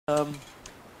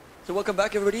So welcome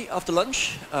back, everybody, after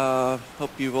lunch.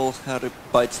 Hope you've all had a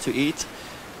bite to eat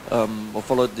or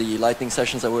followed the lightning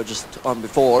sessions that were just on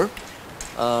before.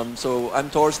 So I'm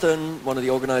Torsten, one of the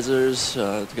organizers,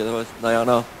 together with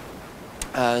Nayana,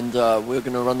 and we're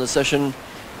going to run the session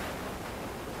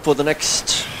for the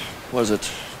next, what is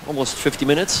it, almost 50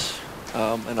 minutes,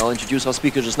 and I'll introduce our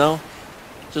speaker just now.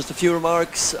 Just a few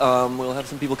remarks. We'll have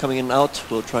some people coming in and out.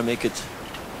 We'll try and make it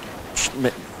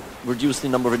reduce the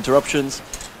number of interruptions.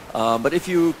 But if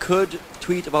you could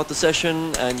tweet about the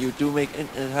session and you do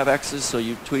have access, so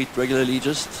you tweet regularly,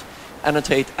 just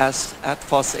annotate as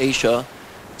 @FOSSASIA,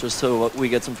 just so we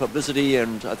get some publicity.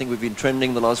 And I think we've been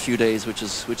trending the last few days, which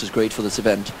is great for this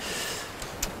event.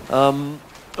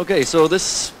 Okay, so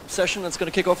this session that's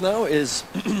going to kick off now is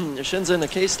Shenzhen, a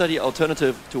case study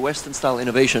alternative to Western-style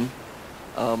innovation.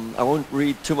 I won't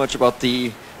read too much about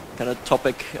the kind of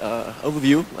topic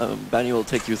overview. Bunnie will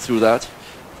take you through that.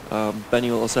 Bunnie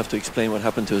will also have to explain what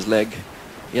happened to his leg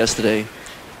yesterday.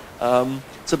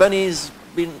 So Bunnie's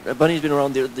been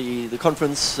around the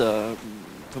conference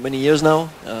for many years now,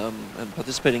 and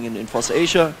participating in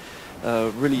FOSSASIA.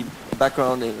 Really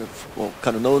background, well,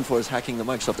 kind of known for his hacking the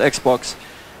Microsoft Xbox,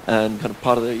 and kind of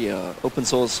part of the open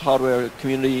source hardware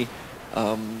community.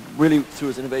 Really through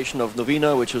his innovation of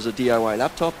Novena, which was a DIY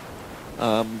laptop.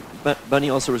 Bunnie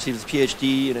also received his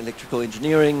PhD in electrical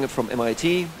engineering from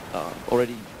MIT,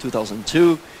 already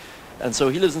 2002. And so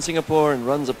he lives in Singapore and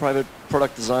runs a private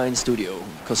product design studio,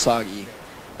 Kosagi.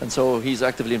 And so he's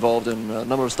actively involved in a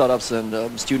number of startups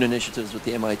and student initiatives with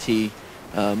the MIT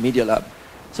Media Lab.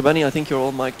 So Bunnie, I think you're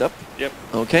all mic'd up. Yep.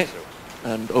 Okay.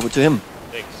 And over to him.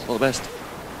 Thanks. All the best.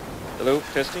 Hello,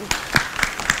 testing.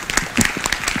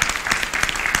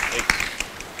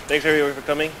 Thanks everyone for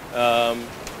coming.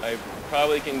 I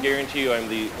probably can guarantee you I'm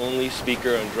the only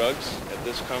speaker on drugs at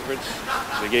this conference.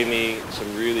 They gave me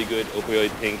some really good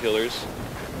opioid painkillers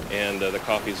and the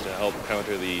coffees to help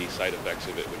counter the side effects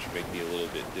of it, which make me a little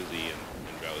bit dizzy and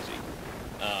drowsy.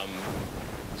 I'm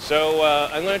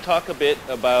going to talk a bit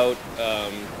about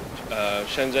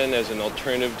Shenzhen as an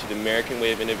alternative to the American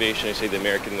way of innovation. I say the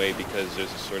American way because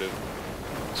there's a sort of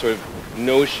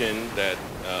notion that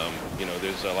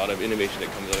there's a lot of innovation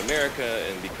that comes out of America,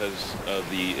 and because of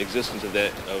the existence of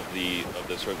that, of the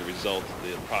sort of the result,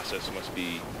 the process must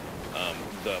be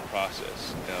the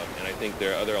process. And I think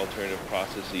there are other alternative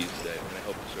processes that, and I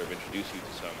hope to sort of introduce you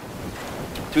to some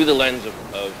through the lens of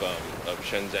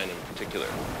Shenzhen in particular.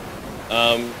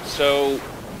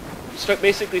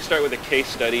 Basically start with a case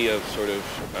study of sort of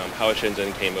how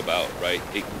Shenzhen came about, right?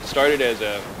 It started as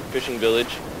a fishing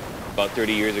village about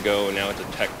 30 years ago, and now it's a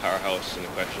tech powerhouse, and the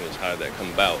question is, how did that come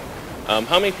about?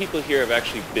 How many people here have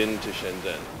actually been to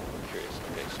Shenzhen? I'm curious.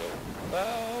 Okay, so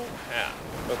about half.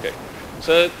 Okay,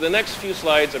 so the next few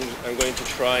slides I'm going to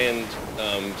try and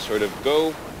sort of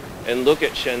go and look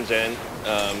at Shenzhen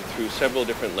through several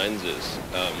different lenses.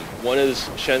 One is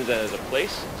Shenzhen as a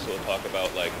place, so we'll talk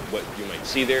about like what you might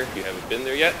see there if you haven't been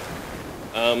there yet.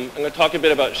 I'm going to talk a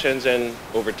bit about Shenzhen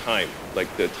over time, like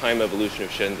the time evolution of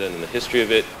Shenzhen and the history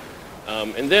of it.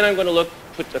 And then I'm going to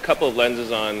put a couple of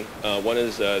lenses on. One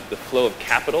is the flow of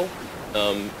capital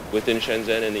within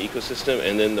Shenzhen and the ecosystem,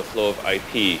 and then the flow of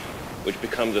IP, which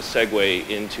becomes a segue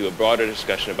into a broader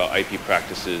discussion about IP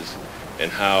practices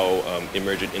and how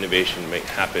emergent innovation may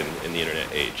happen in the internet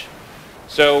age.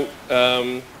 So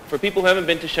for people who haven't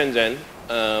been to Shenzhen,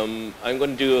 I'm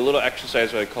going to do a little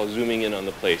exercise what I call zooming in on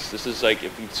the place. This is like,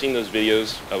 if you've seen those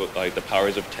videos of like the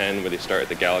powers of 10 where they start at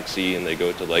the galaxy and they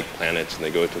go to like planets and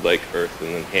they go to like Earth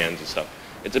and then hands and stuff.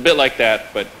 It's a bit like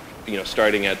that, but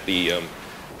starting at the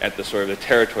sort of the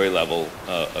territory level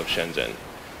of Shenzhen.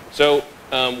 So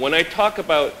when I talk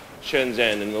about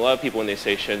Shenzhen, and a lot of people when they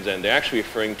say Shenzhen, they're actually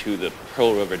referring to the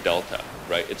Pearl River Delta,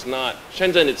 right? It's not,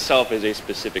 Shenzhen itself is a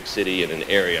specific city in an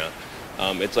area.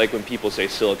 It's like when people say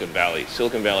Silicon Valley.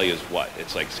 Silicon Valley is what?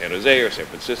 It's like San Jose or San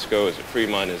Francisco? Is it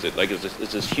Fremont? Is it like, it's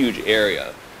this huge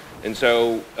area? And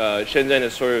so Shenzhen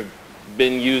has sort of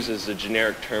been used as a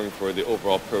generic term for the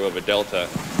overall Pearl River Delta.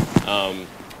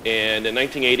 And in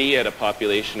 1980, it had a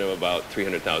population of about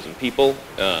 300,000 people.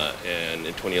 And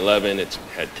in 2011, it's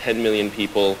had 10 million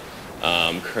people.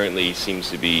 Currently seems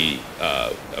to be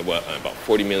about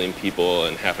 40 million people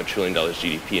and $500 billion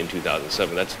GDP in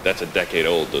 2007. That's a decade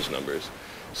old, those numbers.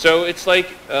 So it's like,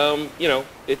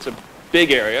 it's a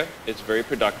big area. It's very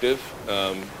productive.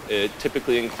 It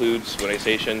typically includes, when I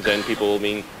say Shenzhen, people will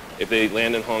mean if they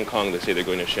land in Hong Kong, they say they're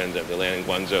going to Shenzhen. If they land in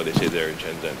Guangzhou, they say they're in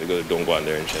Shenzhen. If they go to Dongguan,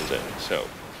 they're in Shenzhen. So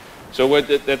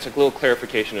that's a little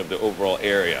clarification of the overall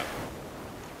area.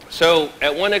 So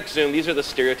at one zoom, these are the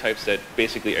stereotypes that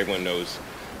basically everyone knows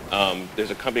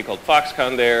There's a company called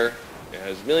Foxconn there. It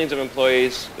has millions of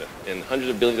employees and hundreds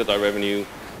of billions of dollar revenue,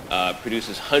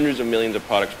 produces hundreds of millions of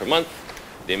products per month.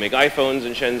 They make iPhones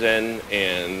in Shenzhen,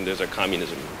 and there's a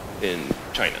communism in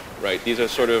China, right? These are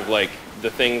sort of like the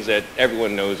things that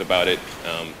everyone knows about it.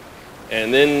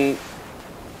 And then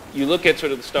you look at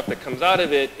sort of the stuff that comes out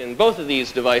of it, and both of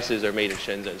these devices are made in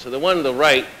Shenzhen. So the one on the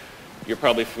right, you're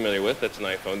probably familiar with, that's an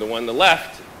iPhone. The one on the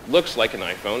left looks like an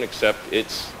iPhone, except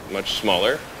it's much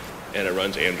smaller, and it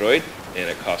runs Android, and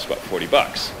it costs about 40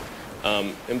 bucks.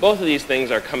 And both of these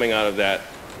things are coming out of that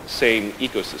same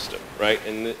ecosystem, right?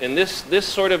 And this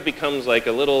sort of becomes like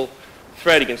a little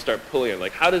thread you can start pulling.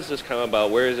 Like, how does this come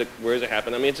about? Where is it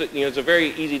happen? I mean, it's a very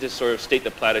easy to sort of state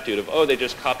the platitude of, oh, they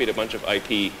just copied a bunch of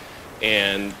IP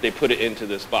and they put it into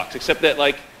this box. Except that,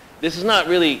 like, this is not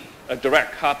really a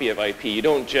direct copy of IP. You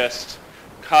don't just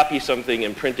copy something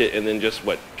and print it and then just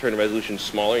turn the resolution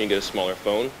smaller and you get a smaller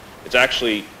phone. It's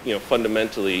actually,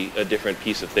 fundamentally a different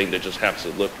piece of thing that just happens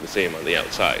to look the same on the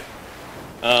outside.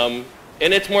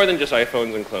 And it's more than just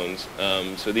iPhones and clones.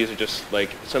 So these are just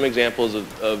like some examples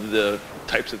of the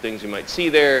types of things you might see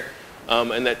there.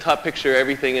 And that top picture,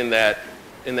 everything in that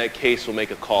case will make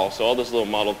a call. So all those little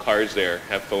model cars there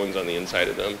have phones on the inside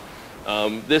of them.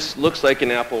 This looks like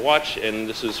an Apple Watch, and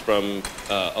this is from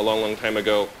a long, long time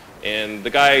ago. And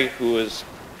the guy who was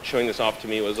showing this off to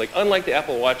me was like, unlike the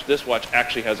Apple Watch, this watch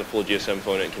actually has a full GSM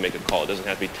phone and can make a call. It doesn't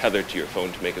have to be tethered to your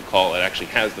phone to make a call. It actually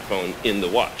has the phone in the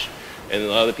watch. And a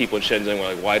lot of the people in Shenzhen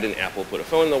were like, why didn't Apple put a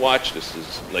phone in the watch? This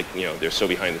is like, they're so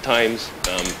behind the times,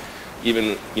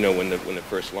 even, when it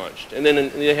first launched. And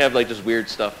then they have like this weird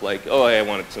stuff like, oh, I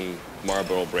wanted some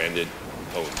Marlboro branded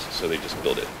phones, so they just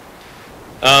build it.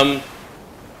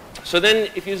 So then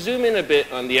if you zoom in a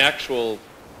bit on the actual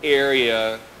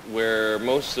area where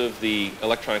most of the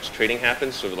electronics trading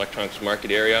happens, so the electronics market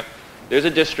area, there's a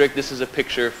district. This is a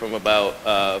picture from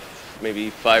about maybe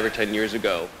 5 or 10 years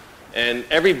ago. And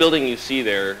every building you see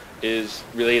there is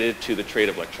related to the trade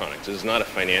of electronics. This is not a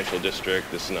financial district.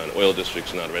 This is not an oil district.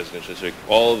 It's not a residential district.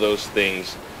 All of those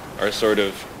things are sort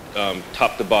of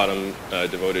top to bottom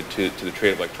devoted to the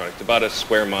trade of electronics, about a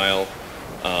square mile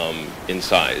in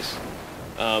size.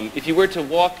 If you were to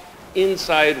walk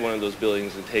inside one of those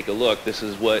buildings and take a look, this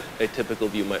is what a typical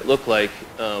view might look like.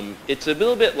 It's a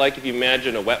little bit like if you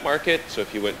imagine a wet market. So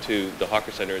if you went to the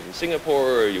hawker centers in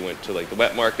Singapore, or you went to like the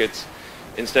wet markets,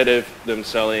 instead of them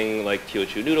selling like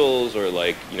Teochew noodles or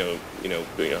like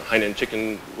Hainan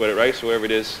chicken, rice, or whatever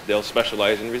it is, they'll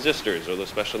specialize in resistors, or they'll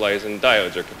specialize in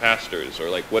diodes or capacitors, or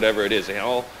like whatever it is. They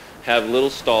all have little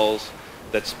stalls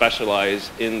that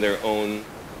specialize in their own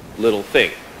little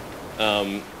thing.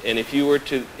 And if you were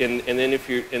to, and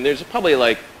there's probably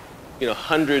like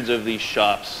hundreds of these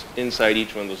shops inside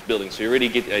each one of those buildings. So you already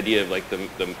get the idea of like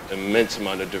the immense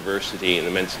amount of diversity and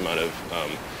immense amount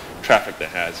of traffic that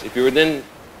has. If you were then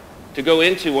to go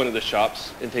into one of the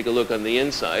shops and take a look on the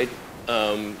inside,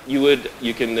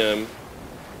 you can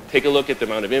take a look at the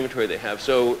amount of inventory they have.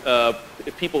 So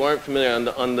if people aren't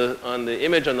familiar, on the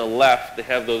image on the left, they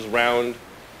have those round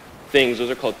things.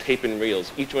 Those are called tape-in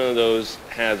reels. Each one of those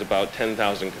has about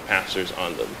 10,000 capacitors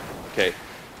on them. Okay,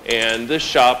 and this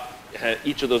shop,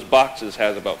 each of those boxes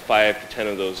has about 5 to 10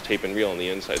 of those tape-in reel on the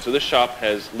inside. So this shop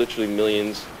has literally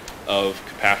millions of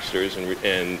capacitors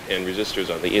and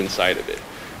resistors on the inside of it.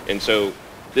 And so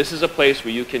this is a place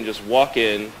where you can just walk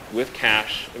in with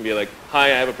cash and be like, hi,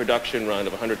 I have a production run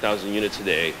of 100,000 units a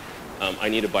day. I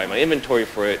need to buy my inventory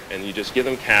for it. And you just give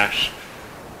them cash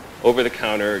over the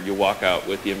counter. You walk out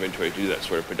with the inventory to do that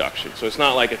sort of production. So it's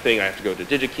not like a thing I have to go to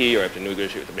DigiKey, or I have to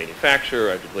negotiate with the manufacturer, or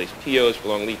I have to place POs for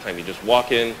long lead time. You just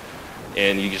walk in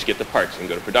and you just get the parts and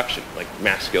go to production, like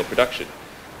mass scale production.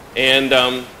 And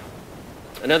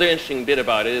another interesting bit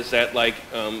about it is that like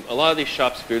a lot of these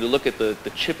shops, if you were to look at the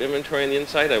chip inventory on the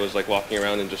inside, I was like walking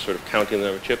around and just sort of counting the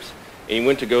number of chips, and you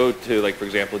went to go to like, for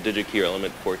example, DigiKey or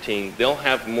Element 14, they'll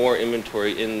have more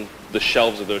inventory in the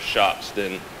shelves of those shops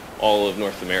than all of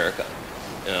North America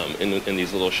in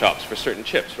these little shops for certain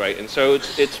chips, right? And so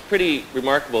it's pretty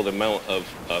remarkable the amount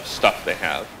of stuff they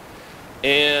have.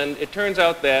 And it turns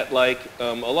out that like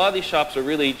a lot of these shops are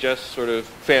really just sort of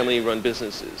family-run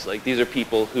businesses. Like these are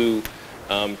people who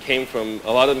a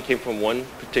lot of them came from one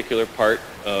particular part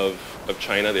of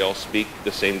China. They all speak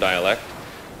the same dialect.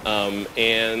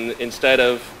 And instead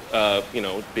of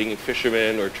being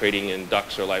fishermen or trading in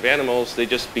ducks or live animals, they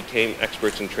just became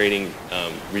experts in trading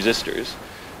resistors.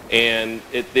 And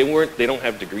they don't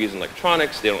have degrees in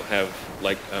electronics. They don't have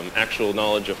like actual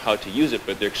knowledge of how to use it,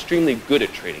 but they're extremely good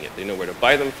at trading it. They know where to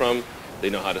buy them from. They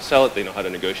know how to sell it. They know how to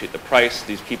negotiate the price.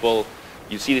 These people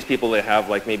You see these people that have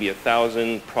like maybe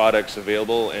 1,000 products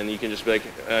available, and you can just be like,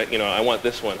 I want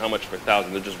this one. How much for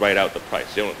 1,000? They'll just write out the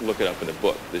price. They don't look it up in a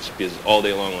book. Because all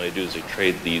day long, all they do is they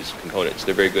trade these components.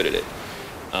 They're very good at it.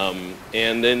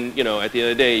 And then, at the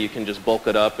end of the day, you can just bulk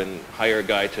it up and hire a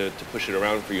guy to push it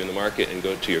around for you in the market and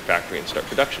go to your factory and start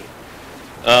production.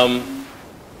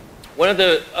 One of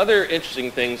the other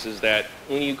interesting things is that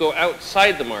when you go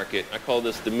outside the market, I call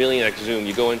this the million-X zoom,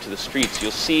 you go into the streets,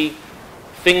 you'll see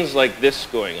things like this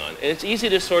going on. And it's easy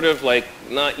to sort of like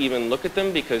not even look at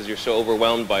them because you're so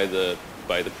overwhelmed by the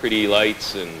pretty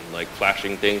lights and like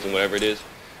flashing things and whatever it is.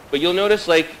 But you'll notice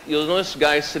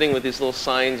guys sitting with these little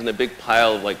signs and a big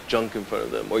pile of like junk in front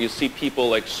of them. Or you see people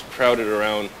like crowded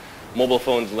around mobile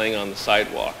phones laying on the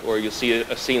sidewalk. Or you'll see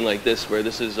a scene like this where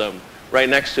this is right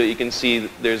next to it, you can see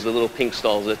there's the little pink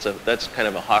stalls. That's kind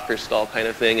of a hawker stall kind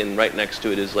of thing, and right next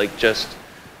to it is like just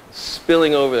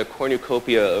spilling over the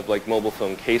cornucopia of like mobile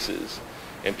phone cases,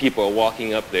 and people are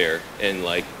walking up there and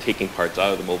like taking parts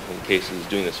out of the mobile phone cases,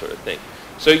 doing this sort of thing.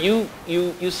 So you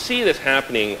see this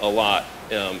happening a lot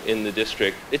in the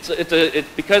district. It's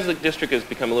because the district has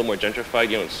become a little more gentrified.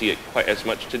 You don't see it quite as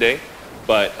much today,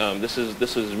 but this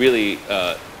is really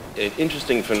an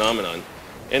interesting phenomenon.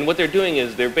 And what they're doing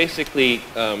is they're basically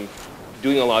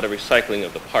doing a lot of recycling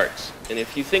of the parts. And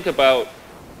if you think about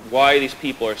why these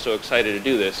people are so excited to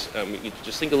do this, you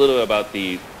just think a little bit about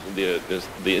the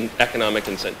economic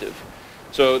incentive.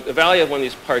 So the value of one of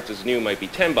these parts is new might be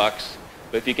 $10,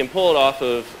 but if you can pull it off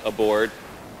of a board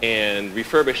and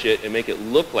refurbish it and make it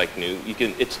look like new,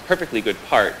 it's a perfectly good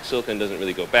part. Silicon doesn't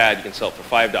really go bad. You can sell it for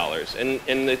 $5.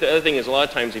 And the other thing is, a lot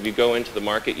of times if you go into the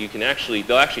market,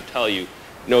 they'll actually tell you,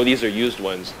 no, these are used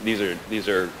ones. These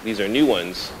are new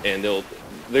ones, and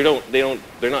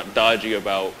they're not dodgy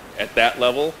about at that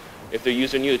level. If they're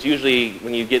used or new, it's usually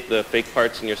when you get the fake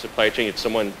parts in your supply chain, it's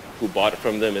someone who bought it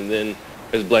from them and then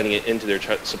is blending it into their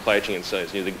supply chain and selling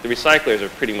it. The recyclers are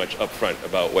pretty much upfront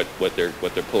about what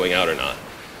they're pulling out or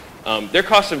not. Their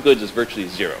cost of goods is virtually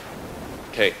zero.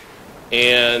 Okay.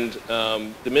 And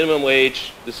the minimum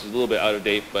wage, this is a little bit out of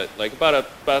date, but like about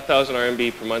 1,000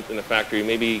 RMB per month in the factory,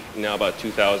 maybe now about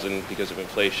 2,000 because of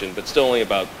inflation, but still only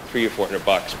about $300 or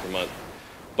 $400 per month.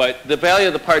 But the value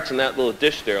of the parts in that little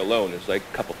dish there alone is like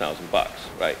a couple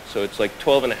 $1,000, right? So it's like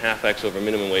 12.5x over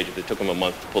minimum wage if it took them a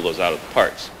month to pull those out of the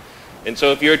parts. And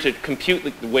so if you were to compute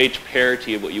the wage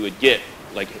parity of what you would get,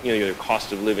 like your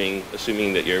cost of living,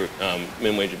 assuming that your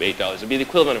minimum wage of $8, it'd be the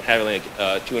equivalent of having like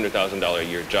a $200,000 a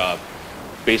year job,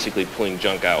 basically pulling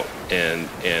junk out and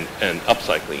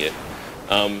upcycling it.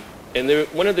 And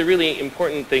one of the really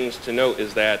important things to note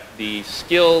is that the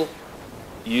skill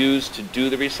used to do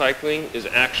the recycling is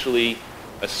actually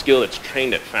a skill that's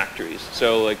trained at factories.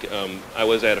 So like I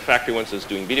was at a factory once that was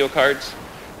doing video cards,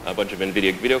 a bunch of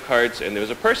NVIDIA video cards, and there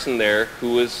was a person there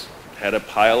who had a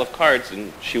pile of cards,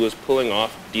 and she was pulling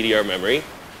off DDR memory,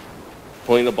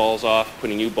 pulling the balls off,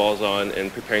 putting new balls on,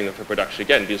 and preparing them for production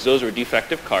again, because those were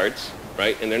defective cards,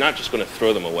 right? And they're not just going to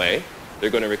throw them away. They're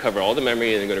going to recover all the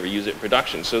memory and they're going to reuse it in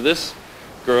production. So this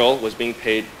girl was being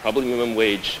paid probably minimum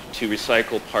wage to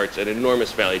recycle parts at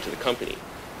enormous value to the company.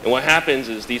 And what happens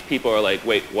is these people are like,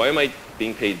 wait, why am I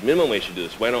being paid minimum wage to do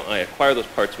this? Why don't I acquire those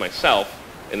parts myself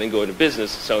and then go into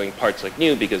business selling parts like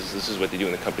new, because this is what they do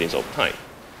in the companies all the time.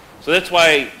 So that's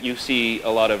why you see a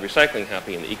lot of recycling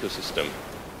happening in the ecosystem.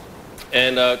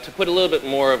 And to put a little bit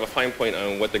more of a fine point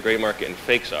on what the gray market and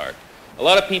fakes are, a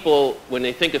lot of people, when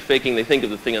they think of faking, they think of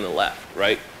the thing on the left,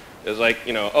 right? It's like,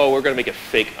 oh, we're going to make a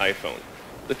fake iPhone.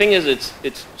 The thing is,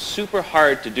 it's super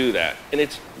hard to do that, and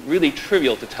it's really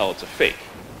trivial to tell it's a fake,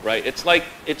 right?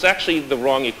 It's actually the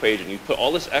wrong equation. You put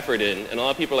all this effort in, and a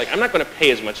lot of people are like, I'm not going to pay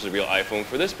as much as a real iPhone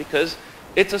for this because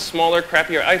it's a smaller,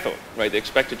 crappier iPhone, right? They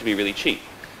expect it to be really cheap.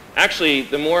 Actually,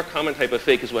 the more common type of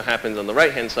fake is what happens on the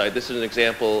right-hand side. This is an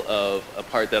example of a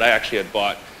part that I actually had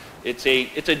bought. It's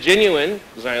a genuine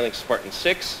Xilinx Spartan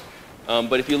 6,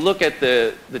 but if you look at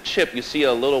the chip, you see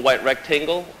a little white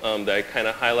rectangle that I kind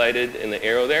of highlighted in the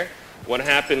arrow there. What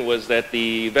happened was that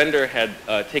the vendor had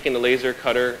taken the laser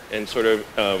cutter and sort of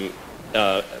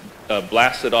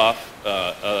blasted off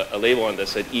a label on that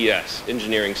said ES,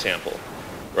 engineering sample,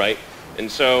 right? And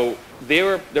so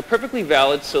they're perfectly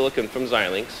valid silicon from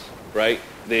Xilinx, right?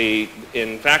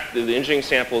 In fact, the engineering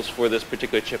samples for this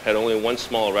particular chip had only one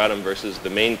small erratum versus the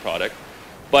main product.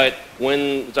 But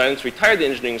when Xilinx retired the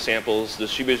engineering samples, the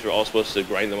distributors were all supposed to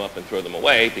grind them up and throw them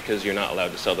away because you're not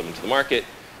allowed to sell them into the market.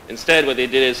 Instead, what they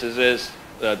did is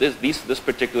this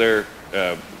particular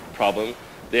problem,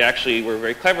 they actually were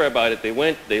very clever about it.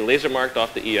 They laser marked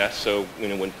off the ES. So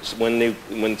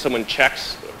when someone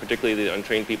checks, particularly the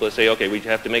untrained people, they say, okay, we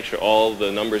have to make sure all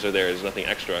the numbers are there. There's nothing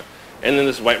extra. And then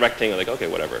this white rectangle, like, okay,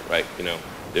 whatever, right? You know,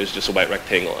 there's just a white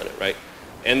rectangle on it, right?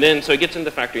 And then, so it gets into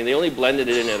the factory, and they only blended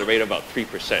it in at a rate of about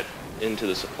 3% into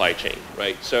the supply chain,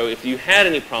 right? So if you had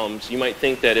any problems, you might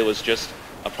think that it was just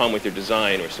a problem with your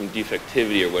design or some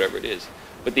defectivity or whatever it is.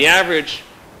 But the average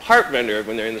part vendor,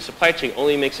 when they're in the supply chain,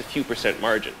 only makes a few percent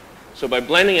margin. So by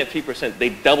blending at 3%, they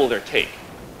double their take,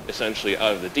 essentially,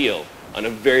 out of the deal on a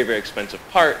very, very expensive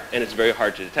part, and it's very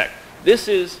hard to detect. This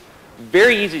is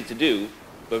very easy to do,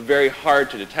 but very hard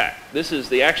to detect. This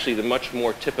is actually the much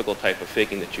more typical type of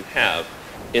faking that you have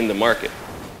in the market.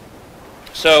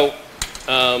 So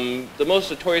the most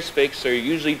notorious fakes are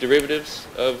usually derivatives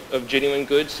of genuine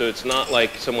goods. So it's not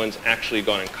like someone's actually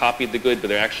gone and copied the good, but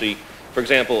they're actually, for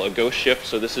example, a ghost shift.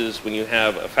 So this is when you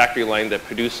have a factory line that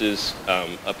produces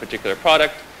a particular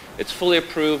product. It's fully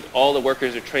approved. All the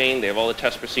workers are trained. They have all the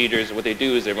test procedures. And what they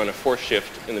do is they run a forced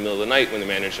shift in the middle of the night when the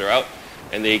managers are out,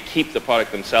 and they keep the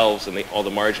product themselves, and all the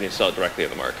margin, they sell it directly on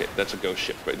the market. That's a ghost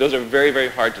shift. Right? Those are very, very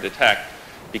hard to detect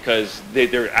because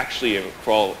they're actually,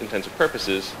 for all intents and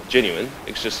purposes, genuine.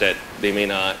 It's just that they may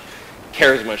not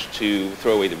care as much to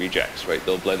throw away the rejects. Right?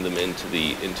 They'll blend them into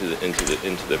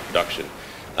the production.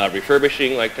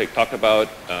 Refurbishing, like I talked about,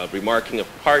 remarking of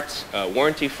parts.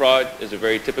 Warranty fraud is a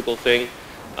very typical thing.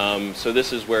 So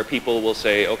this is where people will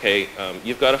say, okay,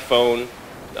 you've got a phone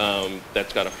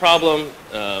that's got a problem.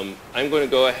 I'm going to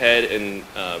go ahead and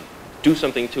do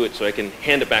something to it so I can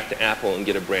hand it back to Apple and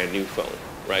get a brand new phone,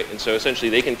 right? And so essentially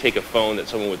they can take a phone that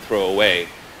someone would throw away,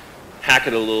 hack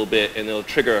it a little bit, and they'll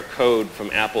trigger a code from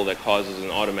Apple that causes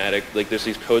an automatic, like there's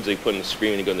these codes they put in the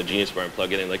screen and you go in the Genius Bar and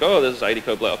plug it in, like, oh, this is ID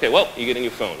code, blah. Okay, well, you get a new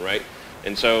phone, right?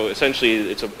 And so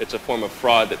essentially it's a form of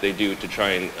fraud that they do to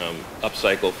try and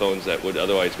upcycle phones that would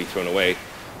otherwise be thrown away.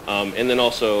 And then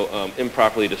also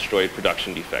improperly destroyed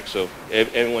production defects. So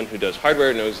anyone who does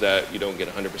hardware knows that you don't get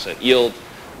 100% yield.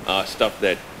 Stuff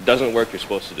that doesn't work, you're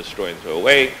supposed to destroy and throw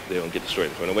away. They don't get destroyed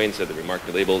and thrown away. Instead, they're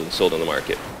remarked, labeled, and sold on the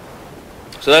market.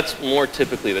 So that's more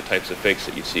typically the types of fakes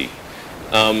that you see.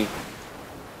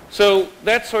 So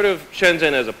that's sort of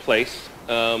Shenzhen as a place.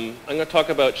 I'm going to talk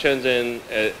about Shenzhen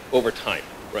over time,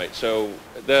 right? So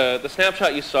the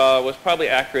snapshot you saw was probably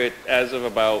accurate as of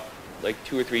about like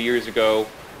 2 or 3 years ago.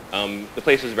 The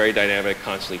place is very dynamic,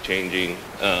 constantly changing.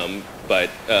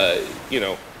 But you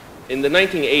know, in the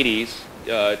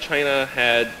 1980s, China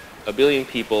had 1 billion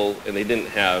people, and they didn't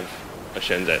have a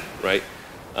Shenzhen, right?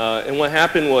 And what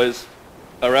happened was,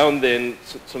 around then,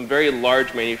 some very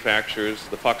large manufacturers,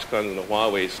 the Foxconns and the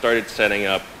Huaweis, started setting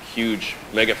up huge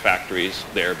mega factories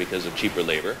there because of cheaper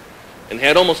labor, and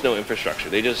had almost no infrastructure.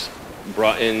 They just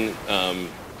brought in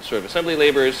sort of assembly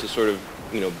laborers to sort of,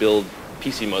 you know, build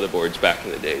PC motherboards. Back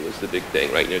in the day was the big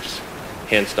thing, right? You know, just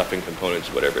hand stuffing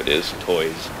components, whatever it is,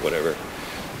 toys, whatever.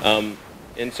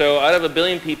 And so out of 1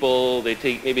 billion people, they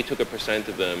maybe took 1%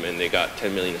 of them, and they got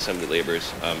 10 million assembly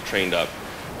laborers trained up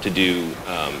to do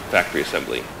factory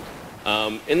assembly.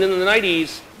 And then in the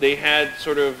 90s, they had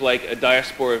sort of like a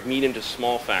diaspora of medium to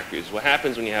small factories. What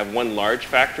happens when you have one large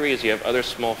factory is you have other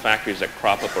small factories that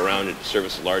crop up around it to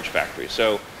service a large factory.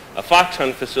 So a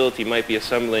Foxconn facility might be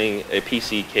assembling a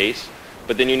PC case,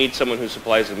 but then you need someone who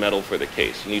supplies the metal for the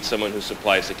case. You need someone who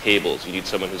supplies the cables. You need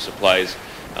someone who supplies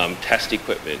test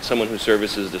equipment, someone who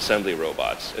services the assembly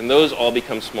robots. And those all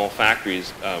become small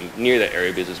factories near that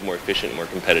area because it's more efficient, more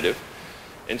competitive.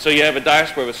 And so you have a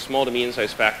diaspora of small to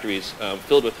medium-sized factories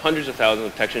filled with hundreds of thousands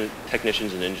of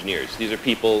technicians and engineers. These are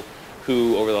people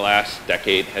who, over the last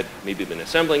decade, had maybe been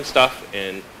assembling stuff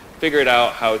and figured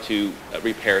out how to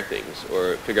repair things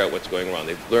or figure out what's going wrong.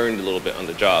 They've learned a little bit on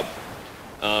the job.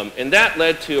 And that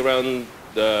led to, around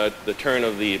the turn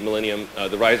of the millennium,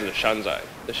 the rise of the Shanzai.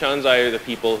 The Shanzai are the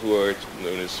people who are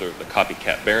known as sort of the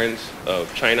copycat barons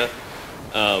of China.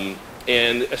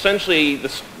 And essentially,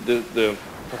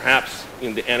 perhaps, you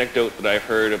know, the anecdote that I've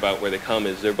heard about where they come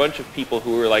is they're a bunch of people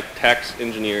who are like tax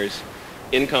engineers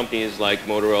in companies like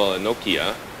Motorola and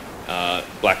Nokia,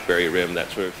 BlackBerry, RIM, that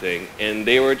sort of thing. And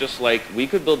they were just like, we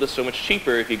could build this so much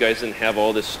cheaper if you guys didn't have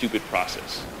all this stupid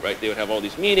process, right? They would have all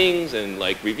these meetings and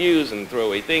like reviews and throw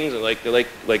away things, and like they're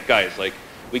like guys, like,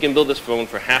 we can build this phone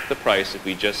for half the price if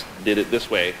we just did it this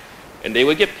way. And they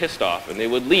would get pissed off, and they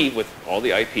would leave with all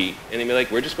the IP, and they'd be like,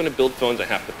 we're just going to build phones at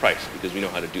half the price because we know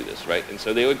how to do this, right? And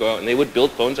so they would go out and they would build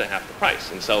phones at half the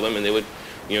price and sell them, and they would,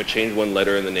 you know, change one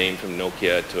letter in the name from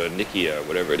Nokia to a Nikia or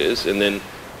whatever it is, and then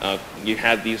you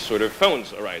had these sort of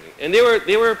phones arising. And they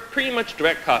were pretty much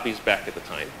direct copies back at the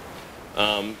time.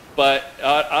 But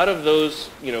out of those,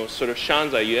 you know, sort of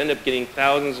Shanzai, you end up getting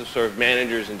thousands of sort of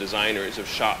managers and designers of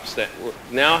shops that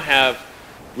now have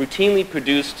routinely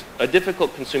produced a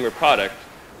difficult consumer product,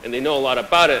 and they know a lot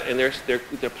about it, and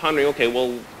they're pondering, okay,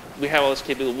 well, we have all this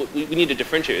capability. We need to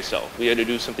differentiate ourselves. We had to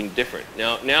do something different.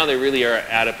 Now they really are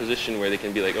at a position where they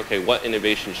can be like, okay, what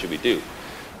innovation should we do?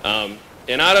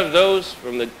 And out of those,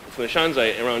 from the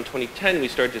Shanzai, around 2010, we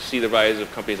started to see the rise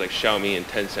of companies like Xiaomi and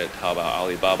Tencent, Taobao,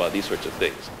 Alibaba, these sorts of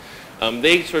things.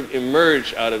 They sort of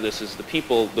emerge out of this as the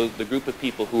people, the group of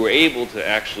people who were able to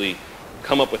actually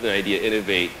come up with an idea,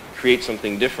 innovate, create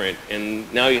something different,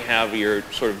 and now you have your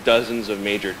sort of dozens of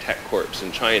major tech corps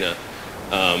in China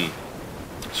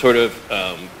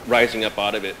rising up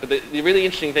out of it. But the really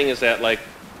interesting thing is that, like,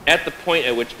 at the point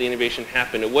at which the innovation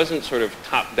happened, it wasn't sort of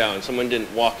top down. Someone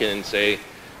didn't walk in and say,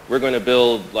 we're going to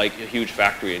build like a huge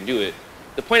factory and do it.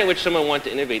 The point at which someone wanted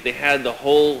to innovate, they had the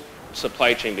whole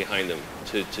supply chain behind them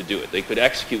to do it. They could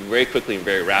execute very quickly and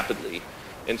very rapidly.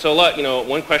 And so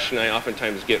one question I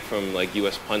oftentimes get from like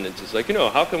U.S. pundits is like,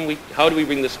 how do we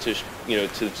bring this to,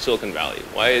 to Silicon Valley?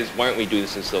 Why aren't we doing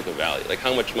this in Silicon Valley? Like,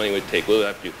 how much money would it take? What do we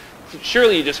have to do?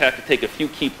 Surely you just have to take a few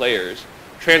key players,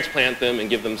 transplant them, and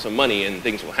give them some money, and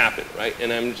things will happen, right?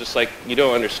 And I'm just like, you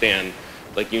don't understand.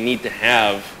 Like, you need to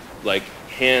have like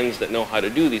hands that know how to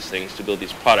do these things to build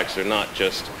these products. They're not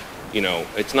just,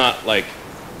 it's not like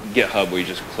GitHub where you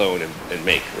just clone and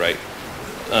make, right?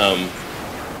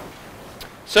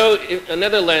 So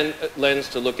another lens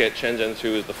to look at Shenzhen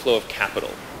through is the flow of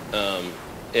capital.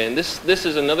 And this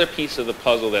is another piece of the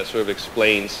puzzle that sort of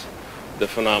explains the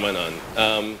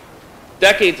phenomenon.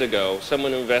 Decades ago,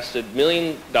 someone invested $1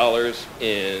 million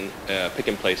in a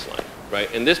pick-and-place line,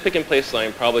 right? And this pick-and-place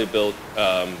line probably built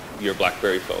your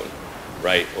BlackBerry phone,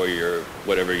 right? Or your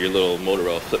little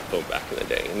Motorola flip phone back in the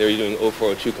day. And they were doing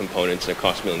 0402 components, and it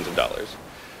cost millions of dollars.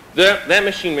 That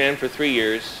machine ran for 3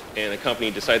 years, and the company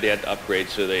decided they had to upgrade,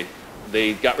 so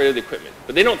they got rid of the equipment.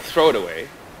 But they don't throw it away.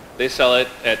 They sell it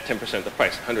at 10% the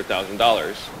price,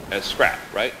 $100,000 as scrap,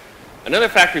 right? Another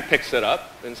factory picks it up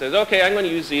and says, okay, I'm going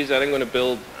to use these, and I'm going to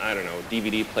build, I don't know,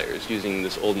 DVD players using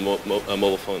this old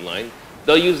mobile phone line.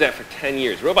 They'll use that for 10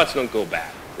 years. Robots don't go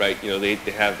bad, right? They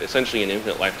have essentially an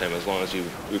infinite lifetime as long as you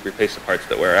replace the parts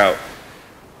that wear out.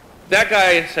 That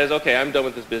guy says, okay, I'm done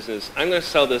with this business. I'm going to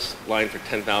sell this line for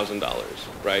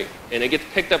 $10,000, right? And it gets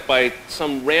picked up by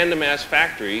some random-ass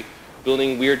factory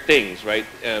building weird things, right?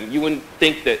 You wouldn't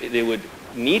think that they would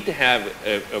need to have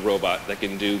a robot that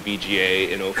can do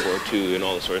BGA and 0402 and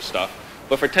all this sort of stuff.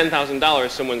 But for $10,000,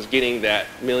 someone's getting that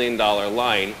 $1 million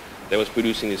line that was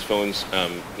producing these phones, a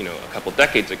couple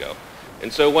decades ago.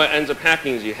 And so what ends up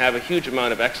happening is you have a huge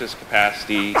amount of excess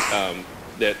capacity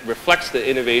that reflects the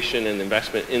innovation and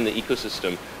investment in the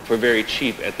ecosystem for very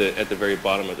cheap at the very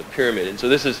bottom of the pyramid. And so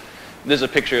this is a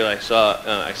picture that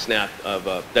I snapped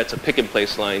of that's a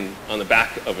pick-and-place line on the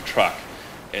back of a truck.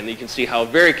 And you can see how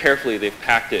very carefully they've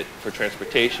packed it for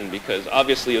transportation, because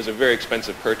obviously it was a very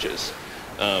expensive purchase,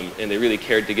 and they really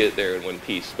cared to get it there in one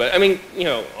piece. But I mean,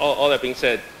 all that being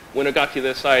said, when it got to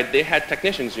the other side, they had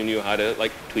technicians who knew how to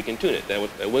like tweak and tune it. That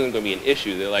wasn't going to be an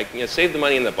issue. They're like, save the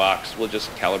money in the box. We'll just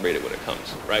calibrate it when it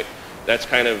comes, right? That's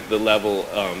kind of the level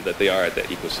that they are at that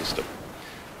ecosystem.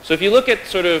 So if you look at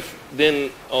sort of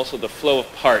then also the flow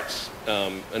of parts,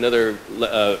 another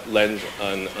lens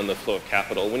on the flow of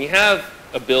capital. When you have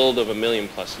a build of 1 million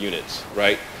plus units,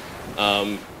 right?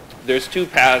 There's two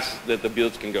paths that the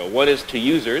builds can go. One is to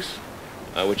users,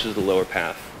 which is the lower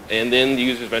path, and then the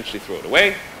users eventually throw it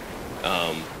away.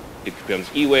 It becomes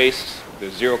e-waste.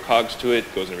 There's zero cogs to it.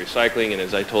 Goes into recycling, and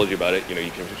as I told you about it, you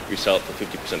can resell it for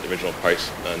 50% the original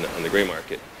price on the gray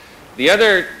market. The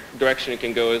other direction it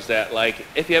can go is that, like,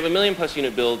 if you have a 1 million plus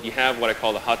unit build, you have what I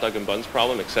call the hot dog and buns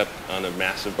problem, except on a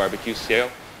massive barbecue scale,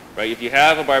 right? If you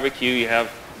have a barbecue, you have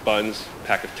buns,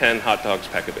 pack of 10, hot dogs,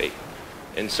 pack of 8.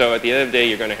 And so at the end of the day,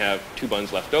 you're going to have 2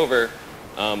 buns left over.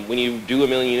 When you do a 1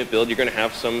 million unit build, you're going to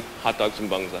have some hot dogs and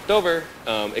buns left over,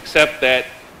 except that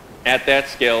at that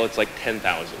scale, it's like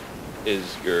 10,000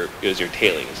 is your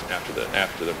tailings after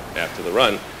the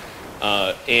run.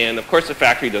 And of course, the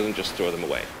factory doesn't just throw them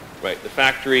away, right? The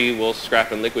factory will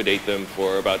scrap and liquidate them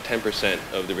for about 10%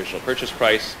 of the original purchase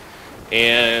price.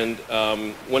 And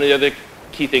one of the other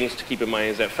key things to keep in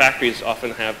mind is that factories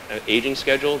often have an aging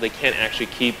schedule. They can't actually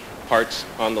keep parts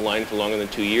on the line for longer than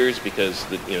 2 years because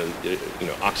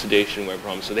oxidation, whatever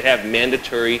problems. So they have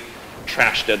mandatory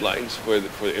trash deadlines for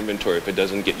the inventory if it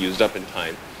doesn't get used up in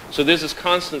time. So there's this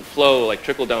constant flow, like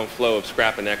trickle-down flow of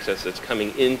scrap and excess that's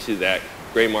coming into that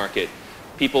gray market.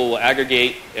 People will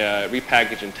aggregate,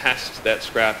 repackage, and test that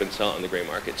scrap and sell it on the gray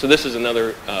market. So this is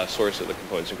another source of the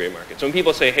components in gray market. So when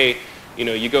people say, hey,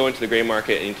 you go into the gray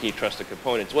market and can you trust the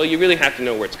components? Well, you really have to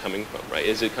know where it's coming from, right?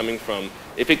 Is it coming from,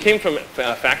 if it came from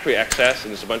factory excess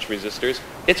and there's a bunch of resistors,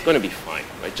 it's going to be fine,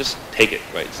 right? Just take it,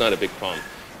 right? It's not a big problem.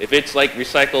 If it's like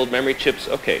recycled memory chips,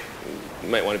 okay, you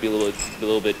might want to be a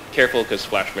little bit careful because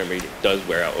flash memory does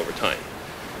wear out over time.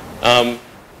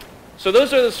 So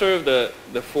those are the sort of the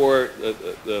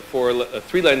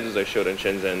three lenses I showed on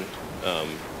Shenzhen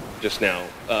just now.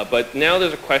 But now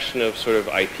there's a question of sort of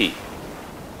IP.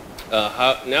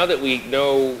 Now that we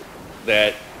know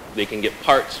that they can get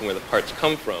parts and where the parts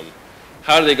come from,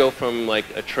 how do they go from like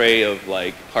a tray of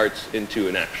like parts into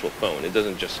an actual phone? It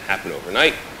doesn't just happen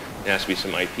overnight. There has to be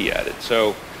some IP added.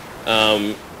 So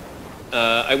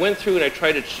I went through and I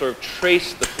tried to sort of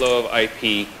trace the flow of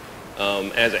IP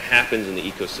as it happens in the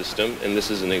ecosystem. And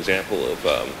this is an example of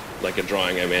like a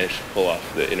drawing I managed to pull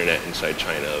off the internet inside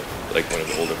China of like one of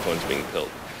the older phones being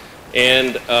built.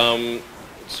 And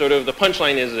sort of the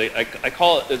punchline is I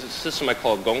call it, there's a system I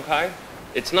call Gongkai.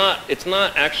 It's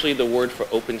not actually the word for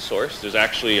open source. There's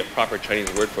actually a proper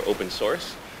Chinese word for open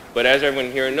source. But as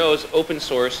everyone here knows, open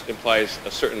source implies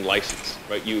a certain license,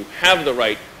 right? You have the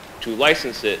right to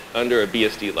license it under a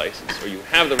BSD license, or you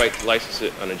have the right to license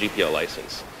it on a GPL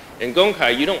license. In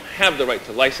Gongkai, you don't have the right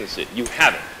to license it. You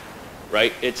have it,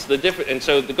 right? It's the difference, and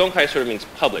so the Gongkai sort of means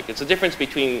public. It's the difference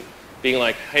between being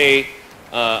like, hey,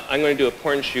 I'm going to do a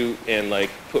porn shoot and like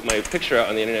put my picture out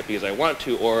on the internet because I want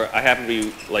to, or I happen to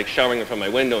be like showering in front of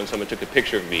my window and someone took a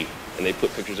picture of me and they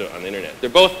put pictures out on the internet. They're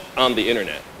both on the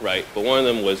internet, right? But one of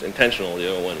them was intentional,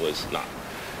 the other one was not.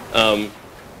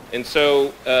 And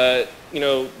so, you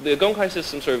know, the Gongkai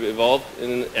system sort of evolved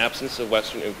in the absence of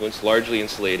Western influence, largely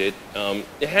insulated.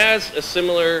 It has a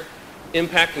similar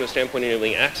impact from the standpoint of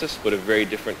enabling access, but a very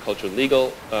different cultural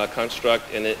legal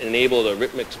construct, and it enabled a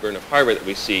rhythmic burn of hardware that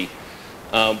we see.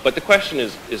 But the question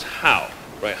is how,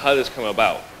 right? How does this come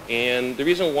about? And the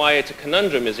reason why it's a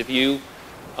conundrum is if you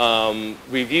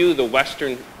review the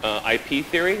Western IP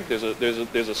theory,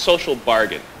 there's a social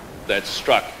bargain that's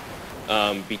struck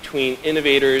between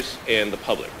innovators and the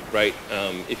public, right?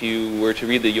 If you were to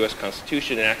read the U.S.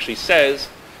 Constitution, it actually says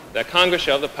that Congress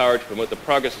shall have the power to promote the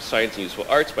progress of science and useful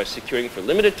arts by securing for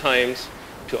limited times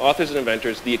to authors and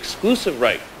inventors the exclusive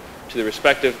right to the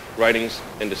respective writings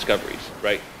and discoveries,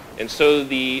 right? And so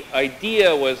the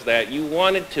idea was that you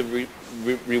wanted to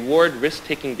reward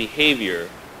risk-taking behavior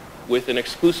with an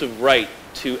exclusive right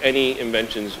to any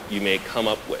inventions you may come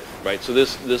up with, right? So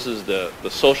this is the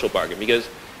social bargain, because,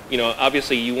 you know,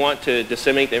 obviously you want to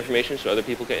disseminate the information so other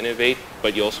people can innovate,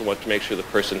 but you also want to make sure the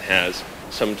person has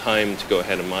some time to go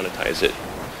ahead and monetize it.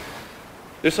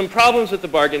 There's some problems with the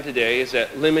bargain today is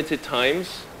that limited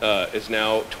times is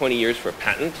now 20 years for a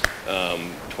patent.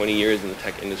 20 years in the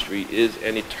tech industry is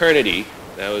an eternity.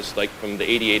 That was like from the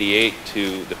 8088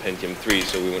 to the Pentium 3,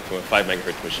 so we went from a 5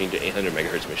 megahertz machine to 800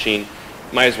 megahertz machine.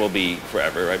 Might as well be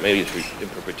forever, right? Maybe it's in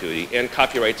perpetuity. And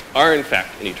copyrights are in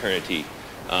fact an eternity.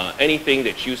 Anything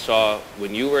that you saw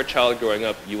when you were a child growing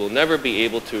up, you will never be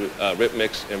able to rip,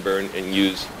 mix, and burn and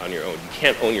use on your own. You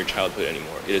can't own your childhood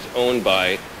anymore. It is owned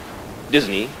by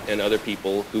Disney and other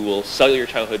people who will sell your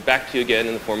childhood back to you again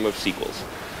in the form of sequels.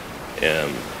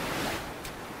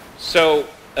 So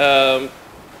the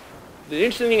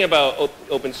interesting thing about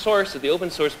open source is the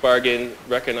open source bargain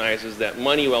recognizes that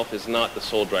money wealth is not the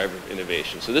sole driver of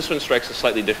innovation. So this one strikes a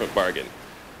slightly different bargain.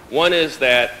 One is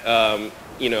that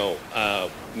you know,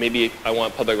 maybe I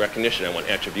want public recognition, I want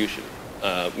attribution.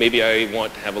 Maybe I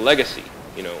want to have a legacy.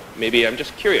 You know, maybe I'm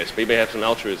just curious. Maybe I have some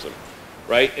altruism.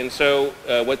 Right? And so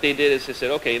what they did is they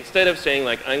said, okay, instead of saying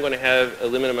like, I'm going to have a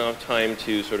limited amount of time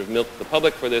to sort of milk the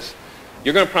public for this,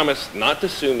 you're going to promise not to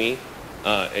sue me,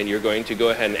 and you're going to go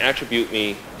ahead and attribute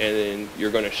me, and then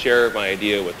you're going to share my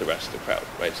idea with the rest of the crowd.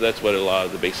 Right? So that's what a lot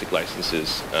of the basic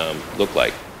licenses look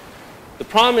like. The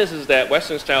problem is that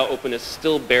Western-style openness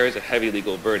still bears a heavy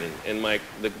legal burden. And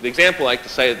the example I like to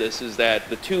cite of this is that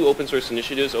the two open source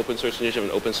initiatives, Open Source Initiative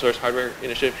and Open Source Hardware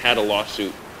Initiative, had a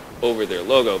lawsuit over their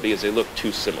logo because they look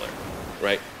too similar,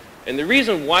 right? And the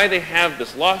reason why they have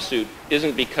this lawsuit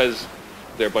isn't because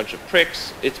they're a bunch of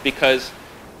pricks. It's because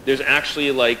there's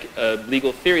actually like a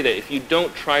legal theory that if you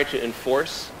don't try to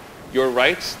enforce your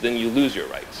rights, then you lose your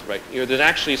rights, right? You know, there's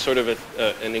actually sort of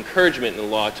an encouragement in the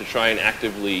law to try and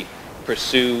actively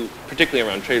pursue, particularly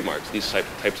around trademarks, these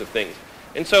types of things.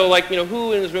 And so, like, you know,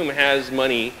 who in this room has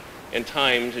money and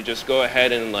time to just go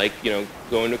ahead and, like, you know,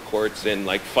 go into courts and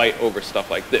like fight over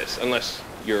stuff like this, unless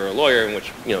you're a lawyer, in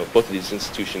which, you know, both of these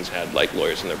institutions had like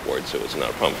lawyers on their board, so it's not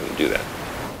a problem for them to do that.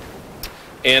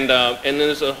 And then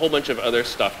there's a whole bunch of other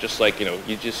stuff, just like, you know,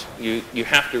 you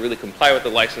have to really comply with the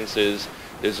licenses.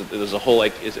 There's a whole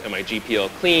like, am I GPL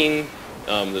clean?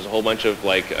 There's a whole bunch of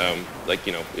like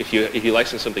you know, if you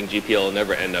license something GPL, it'll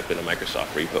never end up in a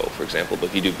Microsoft repo, for example. But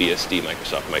if you do BSD,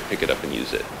 Microsoft might pick it up and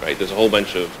use it, right? There's a whole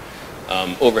bunch of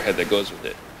overhead that goes with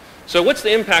it. So what's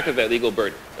the impact of that legal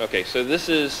burden? Okay, so this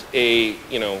is a,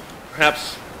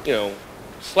 perhaps,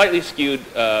 slightly skewed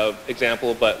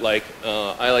example, but like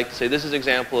I like to say this is an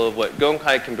example of what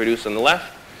Gonkai can produce on the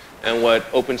left and what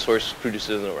open source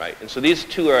produces on the right. And so these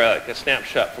two are like a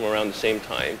snapshot from around the same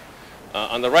time.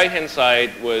 On the right-hand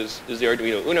side is the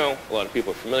Arduino Uno. A lot of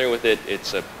people are familiar with it.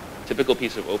 It's a typical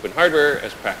piece of open hardware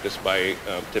as practiced by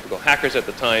typical hackers at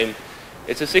the time.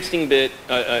 It's a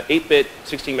 8-bit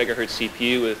 16 megahertz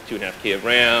CPU with 2.5K of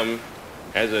RAM,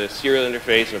 has a serial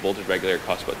interface and a voltage regulator,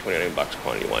 costs about 29 bucks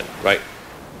quantity one, right?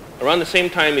 Around the same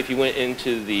time, if you went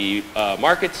into the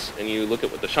markets and you look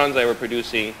at what the Shanzai were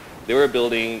producing, they were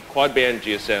building quad-band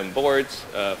GSM boards,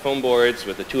 phone boards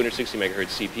with a 260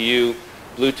 megahertz CPU,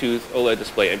 Bluetooth, OLED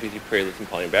display, MP3 player, lithium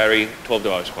polymer battery,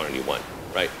 $12 quantity one,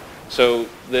 right? So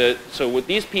with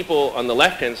these people on the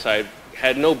left-hand side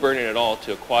had no burden at all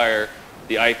to acquire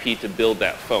the IP to build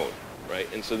that phone,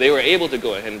 right? And so they were able to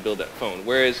go ahead and build that phone.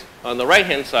 Whereas on the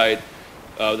right-hand side,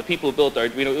 the people who built the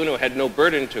Arduino Uno had no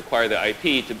burden to acquire the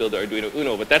IP to build the Arduino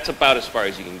Uno, but that's about as far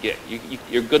as you can get.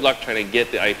 You're good luck trying to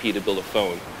get the IP to build a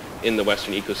phone in the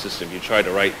Western ecosystem. You try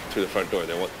to write through the front door.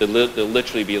 They'll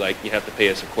literally be like, you have to pay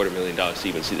us $250,000 to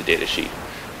even see the data sheet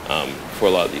for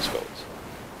a lot of these phones.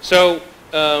 So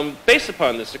based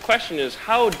upon this, the question is,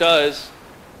 how does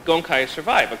Gonkai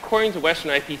survive? According to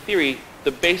Western IP theory,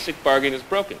 the basic bargain is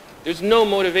broken. There's no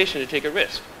motivation to take a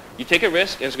risk. You take a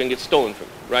risk and it's going to get stolen from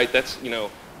you, right? That's,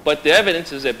 but the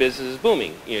evidence is that business is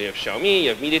booming. You have Xiaomi, you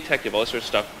have MediaTek, you have all sorts of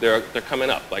stuff. They're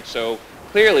coming up. Like, so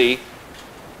clearly,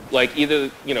 like either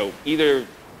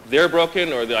they're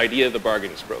broken or the idea of the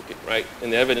bargain is broken, right?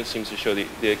 And the evidence seems to show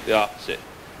the opposite.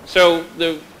 So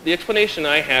the explanation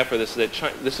I have for this is that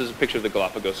this is a picture of the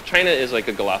Galapagos. China is like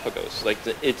a Galapagos. Like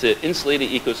it's an insulated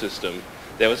ecosystem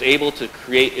that was able to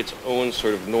create its own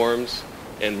sort of norms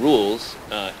and rules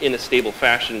in a stable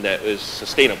fashion that is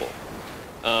sustainable.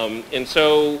 And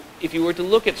so if you were to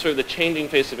look at sort of the changing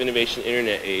face of innovation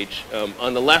internet age,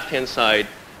 on the left-hand side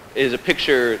is a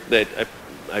picture that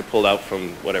I pulled out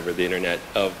from whatever, the internet,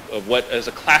 of what is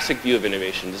a classic view of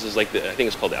innovation. This is like, I think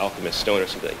it's called the Alchemist Stone or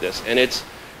something like this. And it's,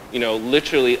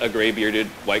 literally a gray-bearded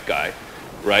white guy,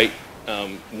 right?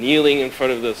 Kneeling in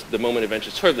front of the moment of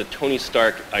invention, sort of the Tony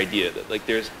Stark idea that like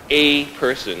there's a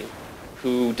person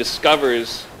who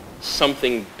discovers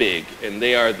something big, and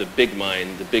they are the big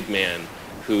mind, the big man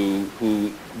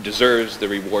who deserves the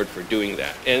reward for doing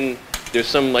that. And there's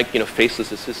some like,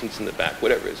 faceless assistants in the back,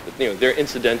 whatever it is, but they're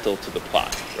incidental to the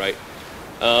plot, right?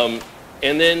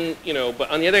 And then,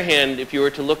 but on the other hand, if you were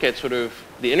to look at sort of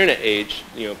the internet age,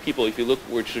 people, if you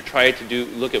were to try to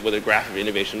look at what a graph of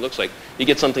innovation looks like, you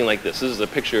get something like this. This is a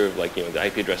picture of like, the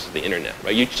IP address of the internet,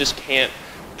 right? You just can't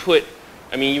put,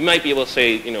 you might be able to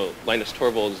say, Linus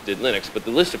Torvalds did Linux, but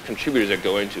the list of contributors that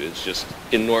go into it is just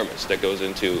enormous that goes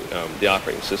into the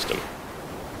operating system.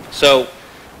 So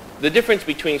the difference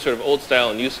between sort of old style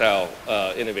and new style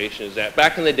innovation is that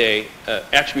back in the day,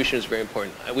 attribution is very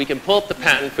important. We can pull up the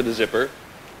patent for the zipper,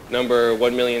 number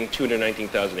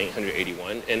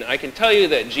 1,219,881, and I can tell you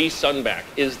that G. Sunback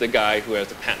is the guy who has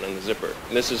the patent on the zipper.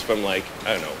 And this is from like,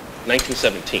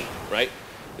 1917, right?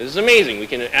 This is amazing. We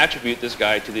can attribute this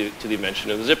guy to the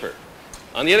invention of the zipper.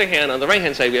 On the other hand, on the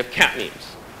right-hand side, we have cat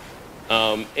memes.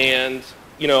 And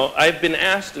I've been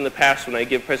asked in the past when I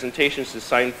give presentations to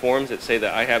sign forms that say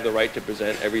that I have the right to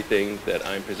present everything that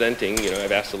I'm presenting.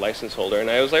 I've asked the license holder, and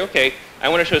I was like, okay, I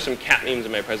want to show some cat memes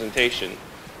in my presentation.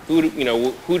 Who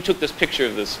took this picture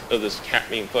of this cat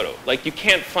meme photo? Like, you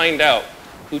can't find out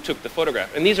who took the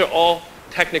photograph. And these are all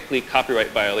technically copyright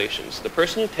violations. The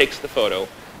person who takes the photo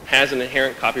has an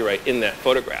inherent copyright in that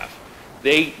photograph.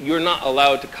 You're not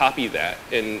allowed to copy that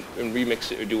and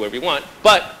remix it or do whatever you want.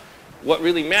 But what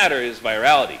really matters is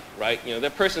virality, right?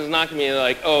 That person is not going to be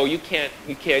like, oh, you can't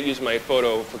use my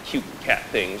photo for cute cat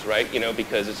things, right?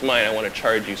 Because it's mine. I want to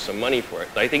charge you some money for it.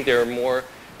 But I think they're more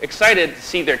excited to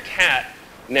see their cat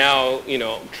now,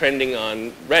 trending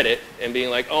on Reddit and being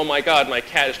like, oh my God, my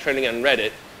cat is trending on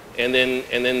Reddit, and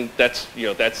then that's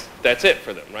that's it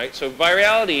for them, right? So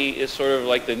virality is sort of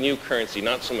like the new currency,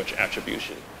 not so much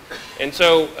attribution. And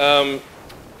so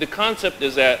the concept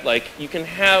is that like you can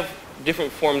have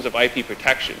different forms of IP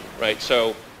protection, right?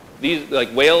 So these, like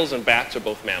whales and bats are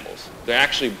both mammals. They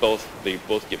both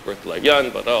give birth to live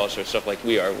young, but all sorts of stuff like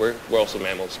we are. We're also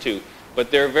mammals too. But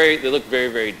they look very,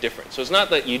 very different. So it's not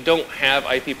that you don't have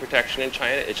IP protection in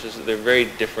China, it's just that they're very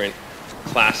different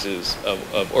classes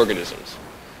of organisms.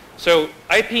 So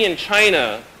IP in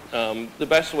China, the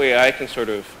best way I can sort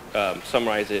of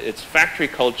summarize it, it's factory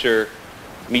culture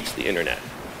meets the internet,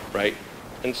 right?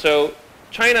 And so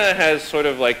China has sort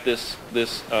of like this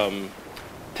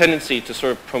tendency to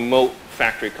sort of promote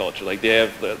factory culture. Like they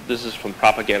have, this is from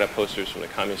propaganda posters from the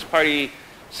Communist Party,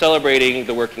 celebrating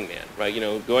the working man, right? You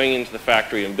know, going into the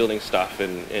factory and building stuff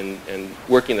and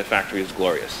working the factory is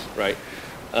glorious, right?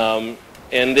 And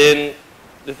then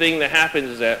the thing that happens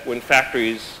is that when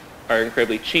factories are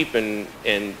incredibly cheap and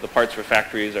the parts for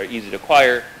factories are easy to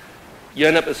acquire, you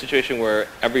end up in a situation where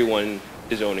everyone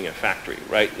is owning a factory,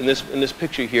 right? In this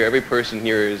picture here, every person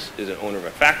here is an owner of a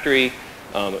factory.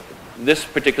 This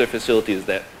particular facility is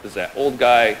that old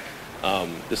guy.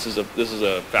 This is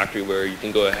a factory where you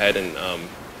can go ahead and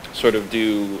sort of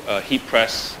do heat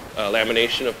press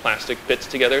lamination of plastic bits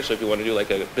together. So if you want to do like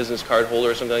a business card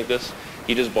holder or something like this,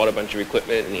 he just bought a bunch of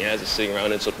equipment and he has it sitting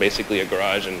around. It's basically a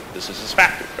garage, and this is his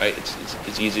factory, right?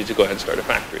 It's easy to go ahead and start a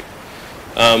factory.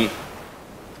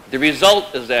 The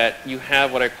result is that you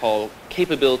have what I call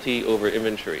capability over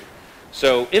inventory.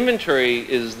 So inventory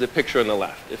is the picture on the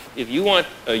left. If you want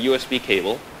a USB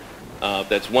cable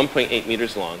that's 1.8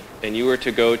 meters long, and you were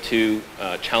to go to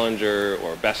Challenger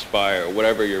or Best Buy or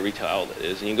whatever your retail outlet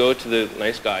is, and you go to the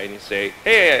nice guy and you say,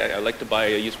 hey, I'd like to buy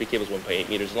a USB cable that's 1.8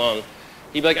 meters long,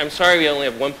 he'd be like, I'm sorry, we only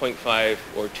have 1.5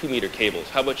 or 2 meter cables.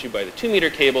 How about you buy the 2 meter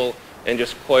cable and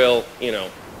just coil, you know,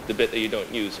 the bit that you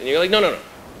don't use? And you're like, no.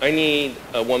 I need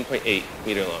a 1.8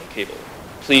 meter long cable.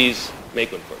 Please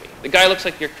make one for me. The guy looks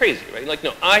like you're crazy, right? Like,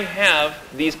 no, I have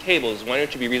these cables. Why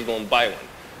don't you be reasonable and buy one?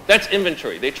 That's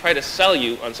inventory. They try to sell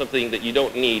you on something that you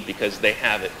don't need because they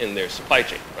have it in their supply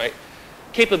chain, right?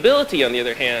 Capability, on the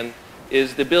other hand,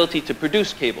 is the ability to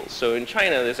produce cables. So in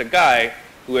China, there's a guy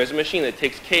who has a machine that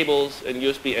takes cables and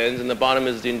USB ends, and the bottom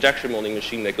is the injection molding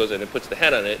machine that goes in and puts the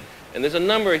head on it. And there's a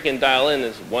number he can dial in,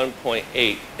 that's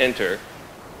 1.8, enter,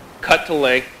 cut to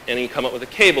length, and you come up with a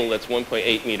cable that's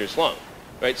 1.8 meters long.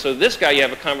 Right? So this guy, you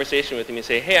have a conversation with him, you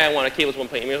say, hey, I want a cable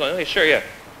that's 1.8 meters long. Okay, sure, yeah.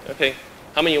 Okay,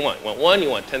 how many you want? You want one?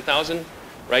 You want 10,000?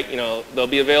 Right? You know, they'll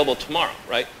be available tomorrow,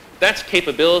 right? That's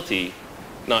capability,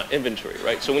 not inventory,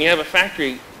 right? So when you have a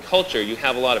factory culture, you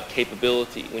have a lot of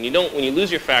capability. When you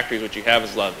lose your factories, what you have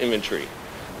is a lot of inventory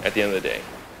at the end of the day.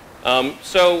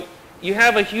 So you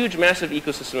have a huge, massive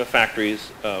ecosystem of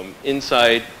factories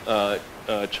inside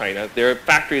China. There are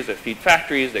factories that feed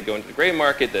factories that go into the gray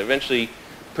market that eventually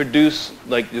produce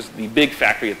like just the big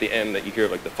factory at the end that you hear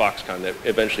of, like the Foxconn, that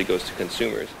eventually goes to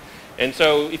consumers. And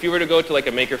so if you were to go to like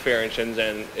a maker fair in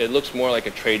Shenzhen, it looks more like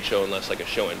a trade show and less like a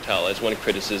show and tell. As one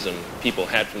criticism people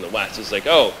had from the West is like,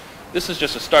 oh, this is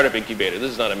just a startup incubator.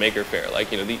 This is not a maker fair.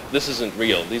 Like, you know, this isn't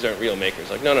real. These aren't real makers.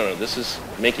 Like, no. This is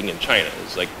making in China.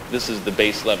 It's like, this is the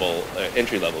base level,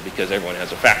 entry level, because everyone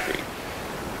has a factory.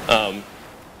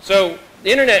 So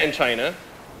the internet in China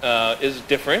is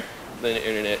different than the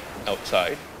internet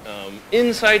outside.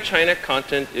 Inside China,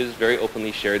 content is very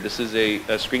openly shared. This is a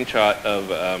screenshot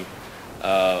of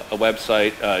a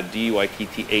website,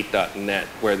 dytt8.net,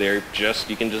 where you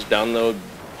can just download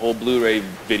whole Blu-ray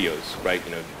videos, right?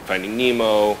 You know, Finding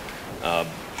Nemo,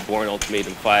 Bourne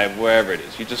Ultimatum 5, wherever it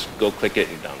is. You just go click it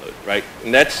and download it, right?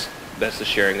 And that's the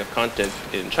sharing of content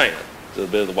in China. It's a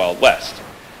bit of the Wild West.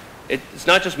 It's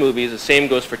not just movies. The same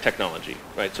goes for technology,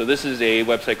 right? So this is a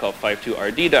website called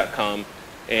 52rd.com,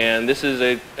 and this is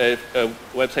a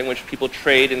website in which people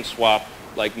trade and swap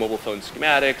like mobile phone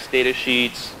schematics, data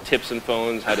sheets, tips and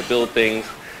phones, how to build things,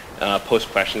 post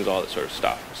questions, all that sort of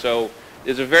stuff. So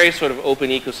there's a very sort of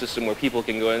open ecosystem where people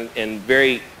can go in and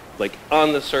very like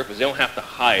on the surface. They don't have to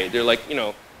hide. They're like, you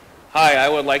know, hi, I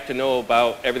would like to know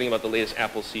about everything about the latest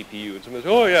Apple CPU. And someone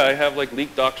says, oh yeah, I have like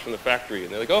leaked docs from the factory.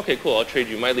 And they're like, okay, cool, I'll trade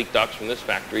you my leaked docs from this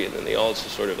factory. And then they all just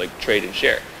sort of like trade and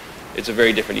share. It's a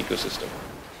very different ecosystem.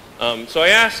 So I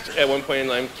asked at one point in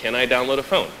time, can I download a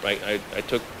phone, right? I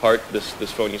took apart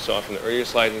this phone you saw from the earlier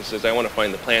slides and says, I want to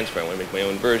find the plans for it. I want to make my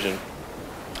own version.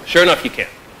 Sure enough, you can.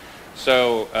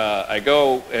 So I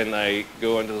go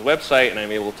onto the website and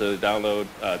I'm able to download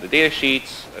the data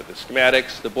sheets, the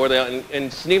schematics, the board layout,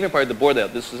 and the significant part of the board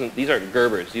layout. These aren't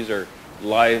Gerbers. These are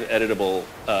live editable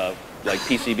like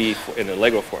PCB in a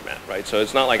Lego format, right? So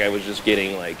it's not like I was just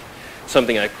getting like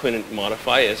something I couldn't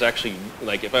modify. It's actually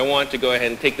like if I want to go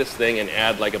ahead and take this thing and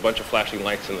add like a bunch of flashing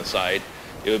lights on the side,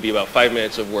 it would be about 5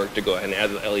 minutes of work to go ahead and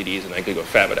add the LEDs, and I could go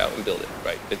fab it out and build it,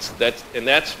 right?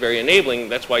 That's very enabling.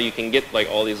 That's why you can get like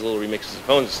all these little remixes of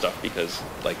phones and stuff, because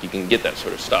like you can get that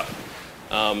sort of stuff.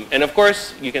 And of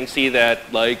course, you can see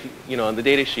that like, you know, on the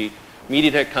data sheet,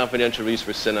 MediaTek confidential release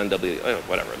for Sin on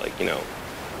whatever, like, you know,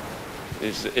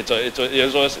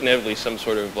 there's always inevitably some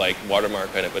sort of like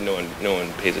watermark on it, but no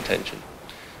one pays attention.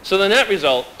 So the net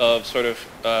result of sort of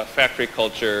factory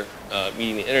culture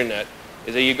meeting the internet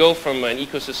is that you go from an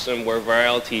ecosystem where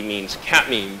virality means cat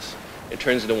memes, it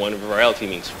turns into one where virality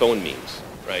means phone memes,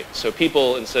 right? So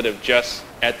people, instead of just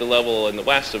at the level in the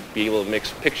West of being able to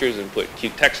mix pictures and put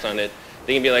cute text on it,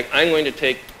 they can be like, I'm going to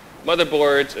take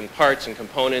motherboards and parts and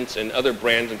components and other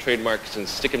brands and trademarks and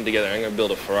stick them together. I'm going to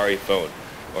build a Ferrari phone,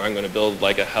 or I'm going to build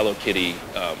like a Hello Kitty,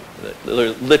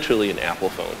 literally an Apple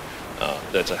phone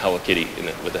that's a Hello Kitty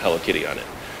with a Hello Kitty on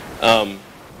it.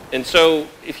 And so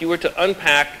if you were to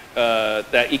unpack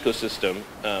that ecosystem,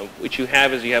 what you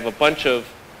have is you have a bunch of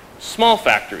small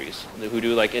factories who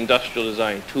do like industrial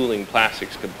design, tooling,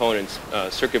 plastics, components,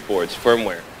 circuit boards,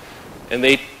 firmware. And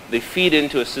they feed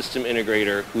into a system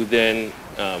integrator who then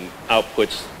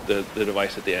outputs the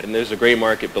device at the end. And there's a gray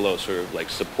market below sort of like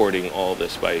supporting all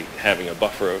this by having a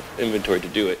buffer of inventory to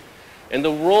do it. And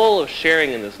the role of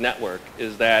sharing in this network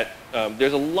is that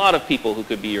there's a lot of people who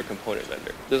could be your component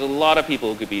vendor. There's a lot of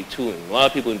people who could be tooling, a lot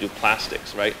of people who do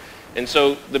plastics, right? And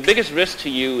so the biggest risk to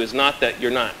you is not that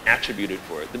you're not attributed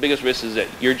for it. The biggest risk is that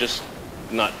you're just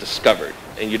not discovered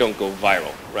and you don't go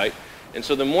viral, right? And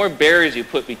so the more barriers you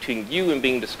put between you and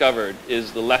being discovered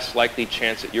is the less likely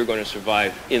chance that you're going to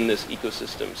survive in this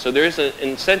ecosystem. So there's an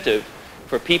incentive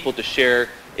for people to share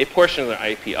a portion of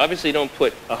their IP. Obviously, don't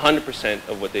put 100%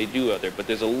 of what they do out there, but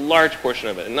there's a large portion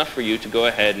of it, enough for you to go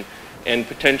ahead and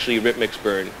potentially rip, mix,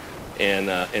 burn,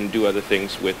 and do other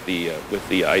things with the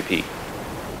IP.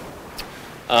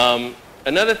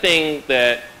 Another thing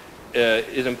that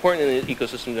is important in the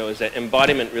ecosystem, though, is that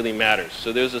embodiment really matters.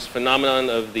 So there's this phenomenon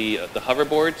of the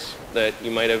hoverboards that you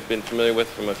might have been familiar with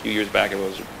from a few years back. It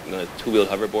was two-wheeled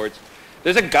hoverboards.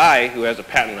 There's a guy who has a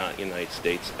patent on it in the United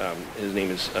States. His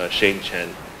name is Shenzhen,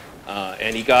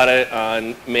 and he got it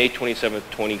on May 27th,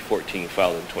 2014,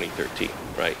 filed in 2013,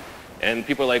 right? And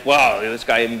people are like, wow, this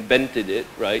guy invented it,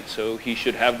 right? So he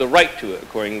should have the right to it,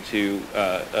 according to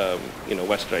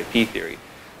Western IP theory.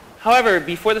 However,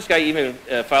 before this guy even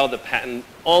filed the patent,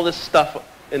 all this stuff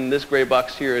in this gray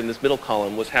box here in this middle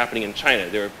column was happening in China.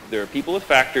 There are people with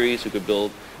factories who could build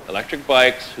electric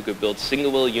bikes, who could build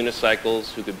single-wheel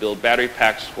unicycles, who could build battery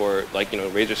packs for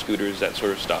Razor scooters, that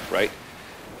sort of stuff, right?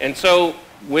 And so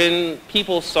when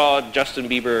people saw Justin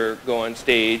Bieber go on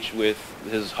stage with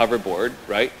his hoverboard,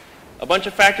 right, a bunch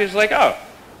of factories were like, oh,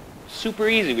 super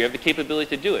easy. We have the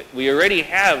capability to do it. We already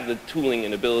have the tooling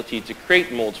and ability to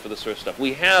create molds for this sort of stuff.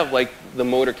 We have like the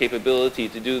motor capability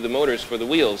to do the motors for the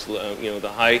wheels,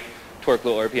 the high torque,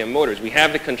 low RPM motors. We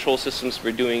have the control systems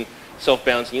for doing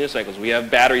self-balancing unicycles. We have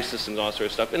battery systems, all sort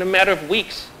of stuff. In a matter of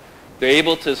weeks, they're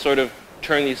able to sort of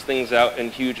turn these things out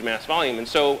in huge mass volume. And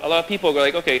so a lot of people go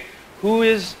like, okay, who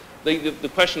is, the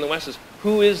question in the West is,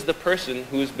 who is the person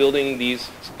who's building these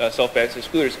self-balancing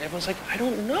scooters? And everyone's like, I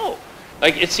don't know.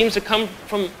 Like, it seems to come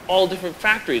from all different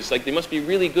factories. Like, they must be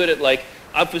really good at, like,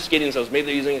 obfuscating themselves. Maybe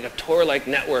they're using like a Tor-like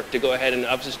network to go ahead and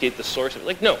obfuscate the source of it.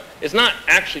 Like, no, it's not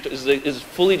actually, it's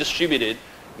fully distributed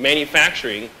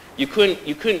manufacturing. You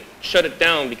couldn't shut it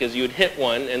down because you would hit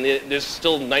one and there's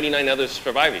still 99 others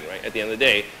surviving, right, at the end of the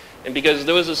day. And because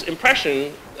there was this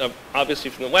impression,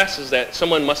 obviously from the West, is that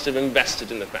someone must have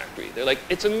invested in the factory. They're like,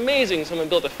 it's amazing someone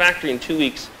built a factory in 2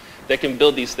 weeks that can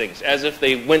build these things, as if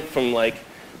they went from like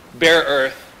bare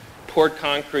earth, poured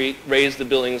concrete, raised the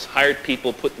buildings, hired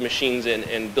people, put the machines in,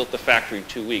 and built the factory in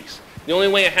 2 weeks. The only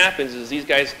way it happens is these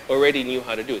guys already knew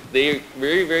how to do it. They're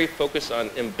very, very focused on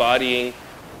embodying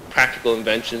practical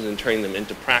inventions and turning them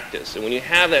into practice. And when you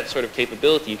have that sort of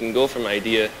capability, you can go from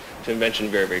idea to invention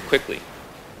very, very quickly.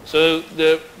 So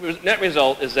the net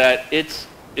result is that it's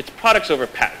products over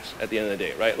patents at the end of the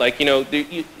day, right? Like,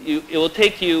 it will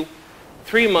take you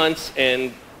 3 months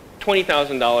and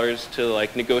 $20,000 to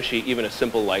like negotiate even a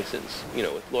simple license,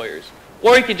 with lawyers.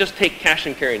 Or you could just take cash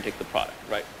and carry and take the product,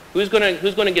 right? Who's going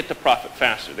to get to profit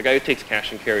faster? The guy who takes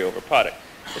cash and carry over product.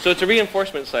 So it's a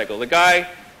reinforcement cycle. The guy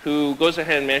who goes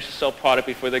ahead and manages to sell product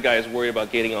before the guy is worried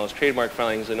about getting all his trademark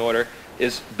filings in order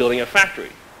is building a factory.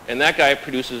 And that guy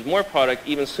produces more product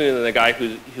even sooner than the guy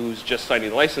who's just signing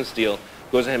the license deal,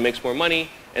 goes ahead and makes more money.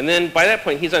 And then by that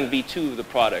point, he's on V2 of the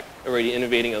product, already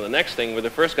innovating on the next thing, where the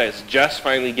first guy is just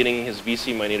finally getting his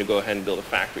VC money to go ahead and build a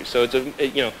factory. So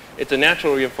it's a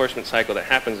natural reinforcement cycle that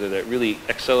happens there that really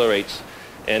accelerates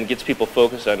and gets people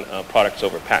focused on products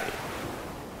over patent.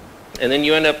 And then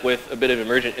you end up with a bit of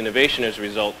emergent innovation as a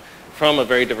result from a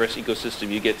very diverse ecosystem.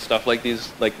 You get stuff like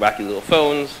these like wacky little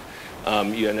phones.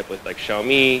 You end up with like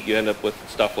Xiaomi. You end up with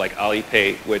stuff like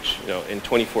Alipay, which in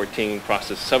 2014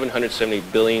 processed 770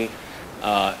 billion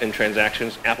in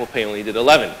transactions. Apple Pay only did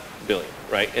 11 billion,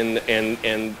 right? And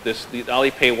the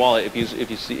Alipay wallet, if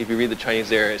you read the Chinese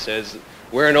there, it says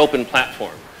we're an open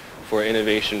platform for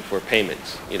innovation for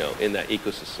payments, in that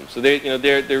ecosystem. So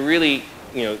they're really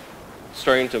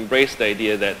starting to embrace the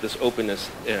idea that this openness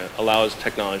allows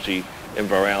technology and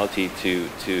virality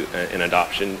to an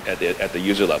adoption at the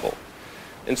user level.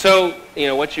 And so,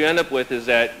 what you end up with is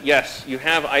that, yes, you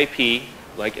have IP,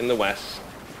 like in the West.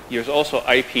 There's also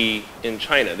IP in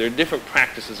China. There are different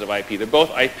practices of IP. They're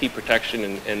both IP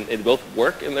protection, and they both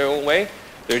work in their own way.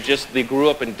 They grew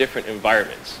up in different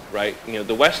environments, right?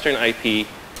 The Western IP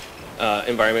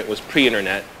environment was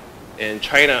pre-internet, and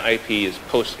China IP is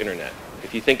post-internet,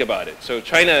 if you think about it. So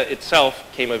China itself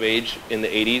came of age in the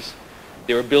 80s.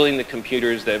 They were building the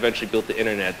computers that eventually built the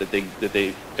internet that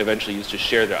they eventually used to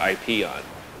share their IP on.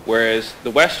 Whereas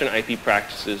the Western IP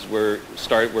practices were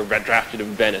drafted in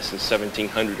Venice in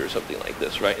 1700 or something like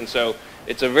this, right? And so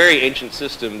it's a very ancient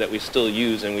system that we still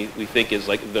use, and we think is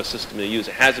like the system to use.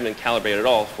 It hasn't been calibrated at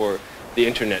all for the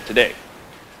internet today.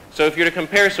 So if you're to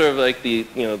compare sort of like the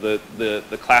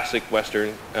classic Western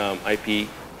IP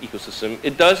ecosystem,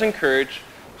 it does encourage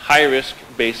high-risk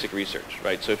basic research,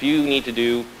 right? So if you need to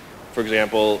do, for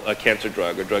example, a cancer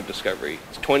drug or drug discovery,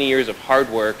 it's 20 years of hard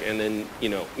work, and then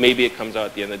maybe it comes out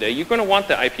at the end of the day. You're going to want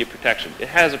the IP protection. It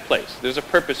has a place. There's a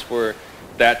purpose for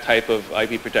that type of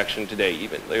IP protection today.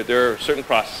 Even there are certain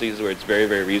processes where it's very,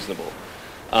 very reasonable.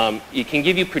 It can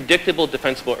give you predictable,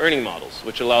 defensible earning models,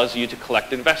 which allows you to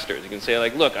collect investors. You can say,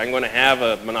 like, look, I'm going to have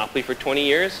a monopoly for 20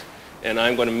 years, and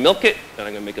I'm going to milk it, and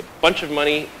I'm going to make a bunch of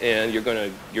money, and you're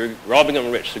all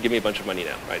becoming rich, so give me a bunch of money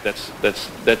now, right? That's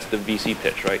the VC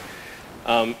pitch, right?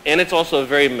 And it's also a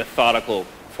very methodical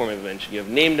form of invention. You have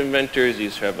named inventors. You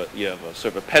have a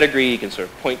sort of a pedigree. You can sort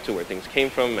of point to where things came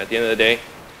from at the end of the day.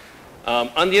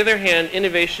 On the other hand,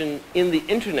 innovation in the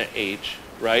internet age,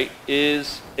 right,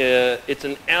 it's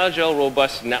an agile,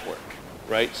 robust network,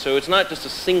 right? So it's not just a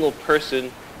single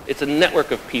person. It's a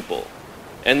network of people.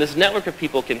 And this network of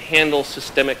people can handle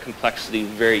systemic complexity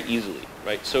very easily,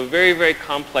 right? So very, very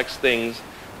complex things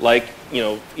like,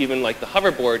 even like the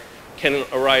hoverboard can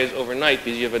arise overnight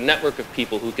because you have a network of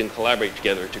people who can collaborate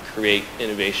together to create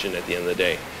innovation at the end of the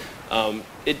day.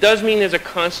 It does mean there's a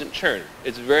constant churn.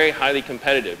 It's very highly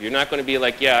competitive. You're not going to be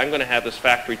like, yeah, I'm going to have this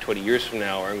factory 20 years from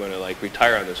now, or I'm going to like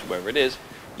retire on this, whatever it is.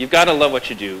 You've got to love what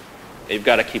you do. You've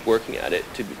got to keep working at it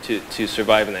to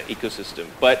survive in that ecosystem.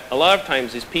 But a lot of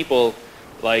times these people,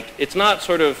 like, it's not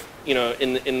sort of,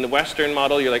 in the Western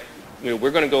model, you're like,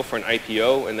 we're going to go for an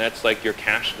IPO, and that's like your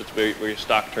cash. That's where your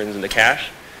stock turns into cash.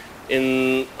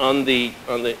 On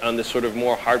the sort of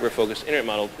more hardware-focused internet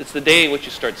model, it's the day in which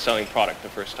you start selling product the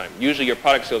first time. Usually your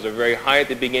product sales are very high at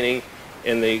the beginning,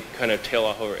 and they kind of tail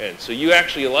off over end. So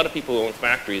a lot of people who own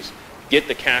factories get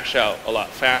the cash out a lot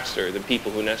faster than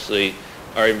people who necessarily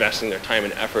are investing their time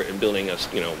and effort in building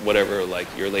whatever, like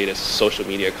your latest social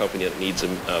media company that needs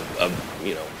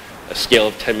a scale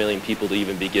of 10 million people to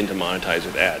even begin to monetize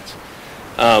with ads.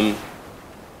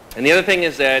 And the other thing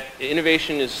is that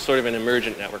innovation is sort of an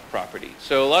emergent network property.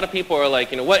 So a lot of people are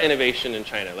like, what innovation in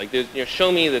China? Like, show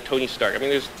me the Tony Stark. I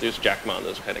mean, there's Jack Ma and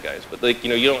those kind of guys, but like,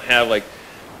 you don't have like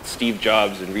Steve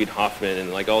Jobs and Reid Hoffman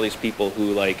and like all these people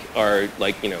who like are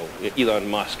like, Elon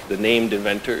Musk, the named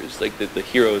inventors, like the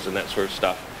heroes and that sort of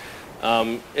stuff.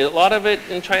 A lot of it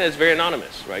in China is very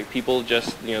anonymous, right? People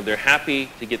just, they're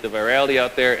happy to get the virality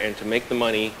out there and to make the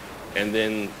money. And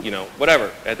then,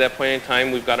 whatever. At that point in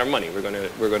time, we've got our money. We're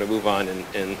going to move on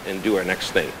and do our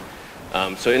next thing.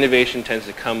 So innovation tends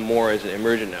to come more as an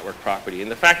emergent network property. And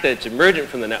the fact that it's emergent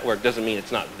from the network doesn't mean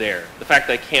it's not there. The fact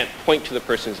that I can't point to the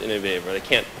person who's innovative, or I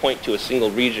can't point to a single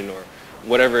region or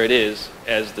whatever it is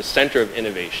as the center of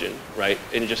innovation, right,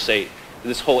 and just say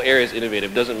this whole area is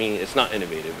innovative doesn't mean it's not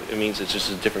innovative. It means it's just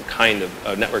a different kind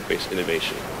of network-based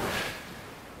innovation.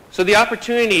 So the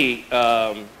opportunity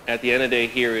at the end of the day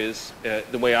here is,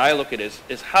 the way I look at it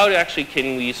is how actually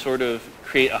can we sort of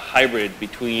create a hybrid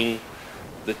between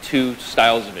the two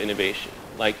styles of innovation?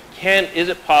 Like, is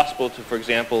it possible to, for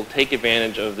example, take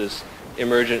advantage of this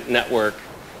emergent network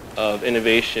of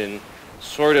innovation,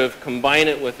 sort of combine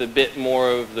it with a bit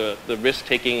more of the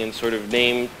risk-taking and sort of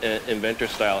named inventor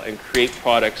style, and create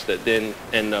products that then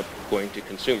end up going to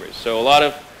consumers? So a lot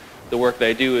of the work that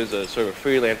I do as a sort of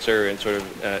freelancer and sort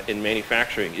of in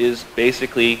manufacturing is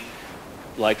basically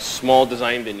like small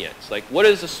design vignettes. Like, what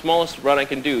is the smallest run I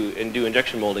can do and do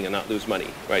injection molding and not lose money,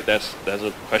 right? That's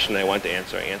a question I want to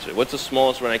answer. I answered it. What's the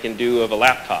smallest run I can do of a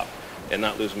laptop and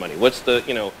not lose money? What is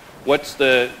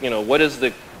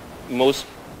the most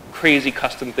crazy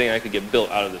custom thing I could get built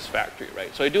out of this factory,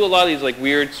 right? So I do a lot of these like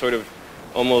weird sort of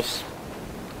almost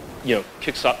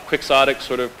quixotic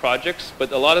sort of projects,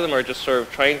 but a lot of them are just sort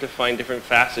of trying to find different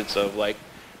facets of like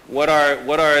what are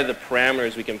the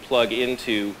parameters we can plug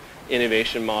into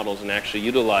innovation models and actually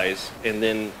utilize and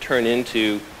then turn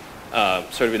into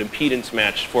sort of an impedance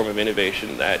matched form of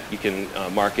innovation that you can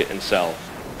market and sell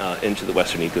into the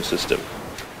Western ecosystem.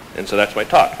 And so that's my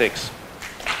talk. Thanks.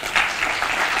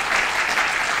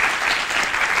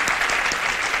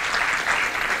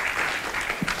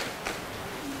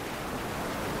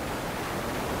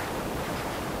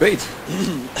 Great.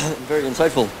 Very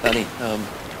insightful, Bunnie. A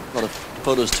lot of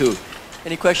photos too.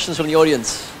 Any questions from the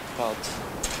audience about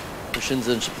the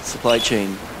Shenzhen supply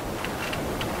chain?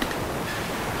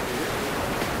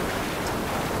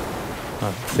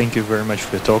 Thank you very much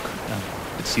for the talk.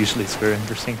 It's very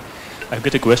interesting. I've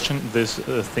got a question. These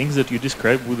things that you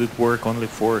described, would it work only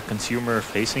for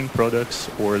consumer-facing products,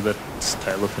 or that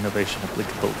style of innovation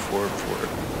applicable for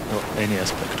any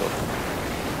aspect of,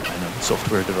 I don't know,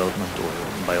 software development or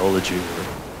biology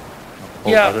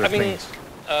or other things?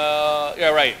 Yeah,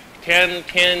 right.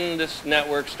 Can this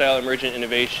network-style emergent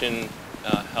innovation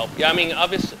help? Yeah, I mean,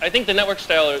 obviously, I think the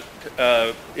network-style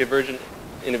emergent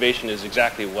innovation is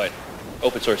exactly what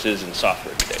open source is in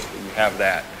software today. You have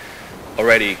that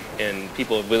already, and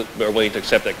people are willing to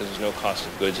accept that because there's no cost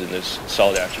of goods and there's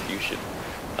solid attribution.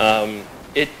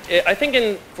 I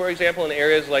think, for example, in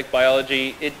areas like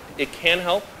biology, it can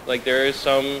help. Like there is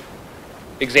some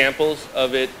examples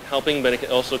of it helping, but it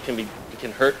also can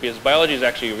hurt, because biology is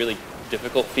actually a really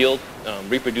difficult field.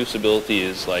 Reproducibility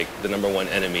is like the #1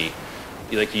 enemy.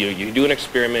 You do an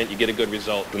experiment, you get a good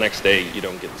result, the next day you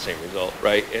don't get the same result,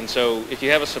 right? And so if you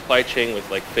have a supply chain with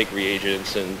like fake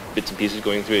reagents and bits and pieces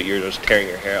going through it, you're just tearing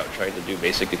your hair out trying to do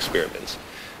basic experiments.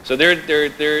 So there's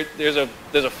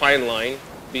a fine line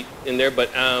in there,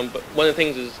 but one of the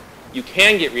things is you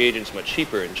can get reagents much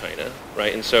cheaper in China,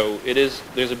 right? And so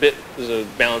there's a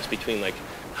balance between like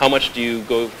how much do you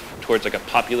go towards like a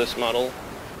populist model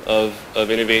of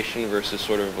innovation versus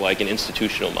sort of like an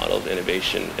institutional model of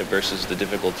innovation versus the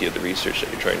difficulty of the research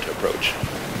that you're trying to approach.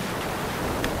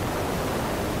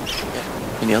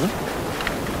 Any other?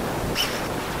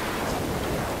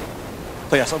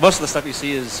 So yeah, so most of the stuff you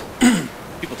see is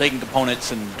people taking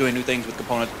components and doing new things with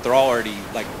components. They're all already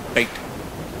like baked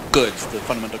goods, the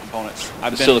fundamental components.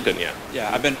 Silicon, yeah.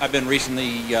 Yeah, I've been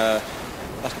recently last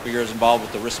couple of years involved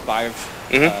with the RISC-V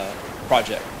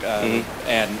project, and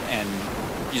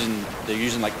they're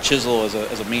using like Chisel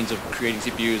as a means of creating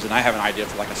CPUs, and I have an idea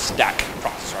for like a stack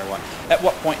processor I want. At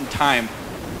what point in time,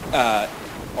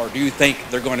 or do you think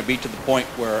they're going to be to the point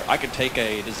where I could take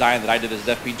a design that I did as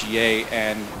FPGA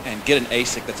and get an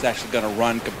ASIC that's actually going to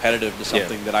run competitive to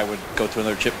something that I would go to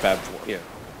another chip fab for? Yeah,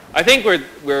 I think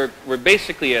we're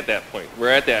basically at that point. We're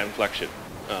at that inflection.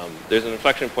 There's an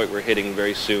inflection point we're hitting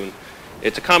very soon.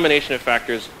 It's a combination of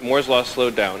factors. Moore's law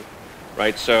slowed down,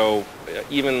 right? So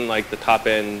even like the top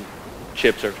end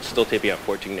chips are still taping out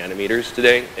 14 nanometers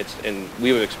today. And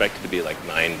we would expect it to be like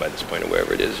 9 by this point, or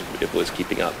wherever it is, if it was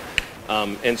keeping up.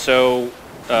 And so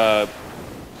the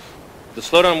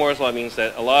slowdown in Moore's law means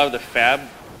that a lot of the fab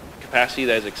capacity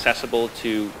that is accessible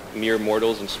to mere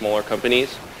mortals and smaller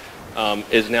companies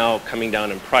is now coming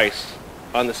down in price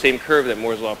on the same curve that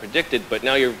Moore's law predicted, but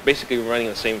now you're basically running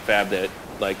the same fab that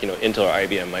Intel or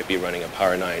IBM might be running a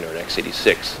Power 9 or an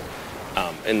x86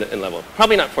 in level.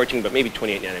 Probably not 14, but maybe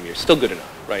 28 nanometers. Still good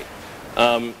enough, right?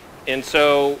 And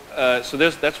so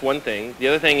that's one thing. The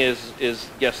other thing is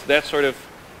yes, that sort of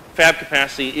fab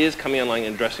capacity is coming online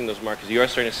and addressing those markets. You are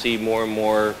starting to see more and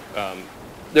more.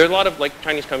 There are a lot of like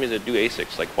Chinese companies that do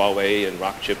ASICs, like Huawei and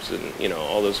Rockchips, and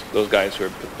all those guys who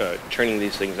are churning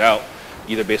these things out,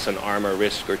 either based on ARM or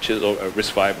RISC or Chisel or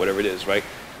RISC-V, whatever it is, right?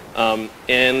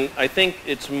 And I think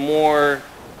it's more,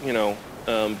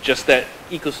 just that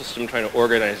ecosystem trying to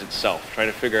organize itself, trying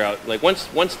to figure out, like once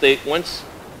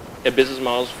a business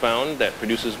model is found that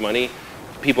produces money,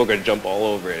 people are going to jump all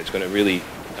over it. It's going to really,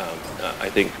 I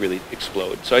think, really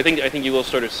explode. So I think you will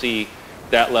sort of see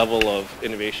that level of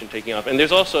innovation taking off. And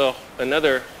there's also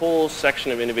another whole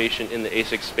section of innovation in the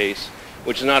ASIC space,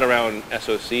 which is not around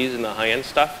SoCs and the high-end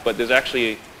stuff, but there's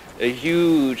actually a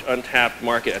huge untapped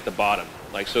market at the bottom.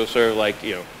 Like, so sort of like,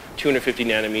 250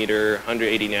 nanometer,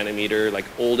 180 nanometer, like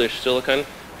oldish silicon,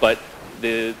 but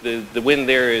the win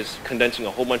there is condensing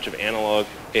a whole bunch of analog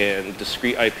and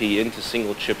discrete IP into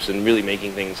single chips and really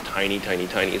making things tiny, tiny,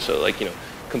 tiny. So like,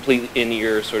 complete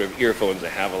in-ear sort of earphones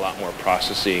that have a lot more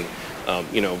processing,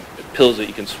 pills that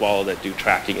you can swallow that do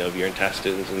tracking of your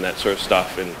intestines and that sort of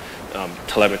stuff, and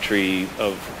telemetry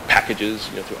of packages,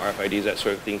 through RFIDs, that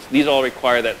sort of things. These all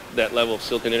require that level of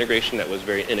silicon integration that was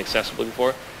very inaccessible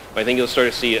before. But I think you'll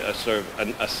start to see a sort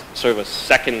of a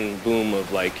second boom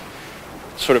of like,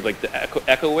 sort of like the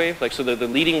echo wave. Like, so the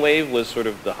leading wave was sort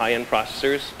of the high-end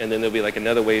processors, and then there'll be like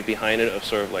another wave behind it of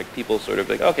sort of like people sort of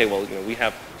like, okay, well, we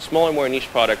have smaller, more niche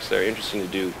products that are interesting to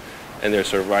do, and they're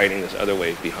sort of riding this other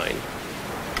wave behind.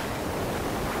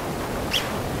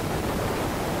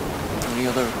 Any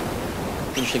other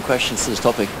interesting questions to this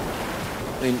topic?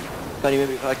 I mean, Bunnie,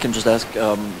 maybe if I can just ask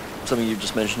something you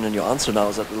just mentioned in your answer now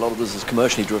is that a lot of this is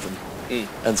commercially driven.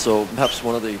 And so perhaps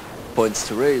one of the points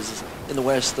to raise is in the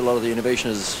West, a lot of the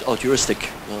innovation is altruistic,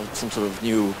 some sort of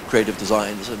new creative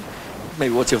designs. And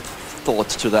maybe what's your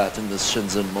thoughts to that in this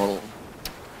Shenzhen model?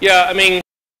 Yeah, I mean,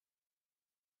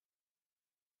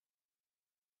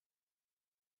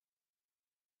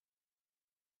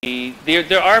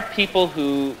 there are people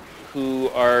who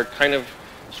are kind of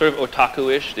sort of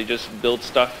otaku-ish. They just build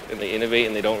stuff and they innovate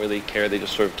and they don't really care. They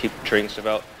just sort of keep churning stuff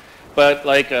out. But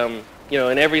like, you know,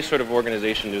 in every sort of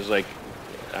organization, there's like,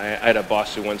 I had a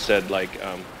boss who once said like,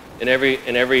 in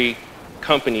every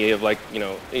company of like, you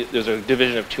know, there's a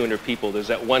division of 200 people. There's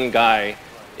that one guy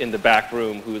in the back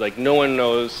room who like no one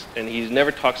knows and he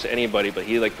never talks to anybody, but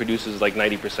he like produces like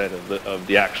 90% of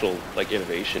the actual like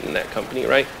innovation in that company,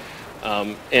 right?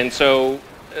 And so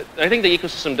I think the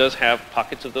ecosystem does have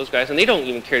pockets of those guys, and they don't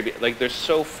even care to be, like, they're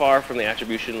so far from the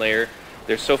attribution layer.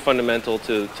 They're so fundamental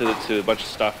to a bunch of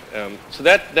stuff. So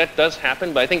that does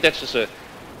happen, but I think that's just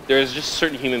there's just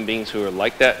certain human beings who are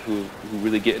like that, who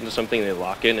really get into something and they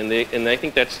lock in, and I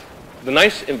think that's, the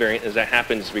nice invariant is that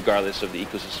happens regardless of the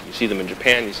ecosystem. You see them in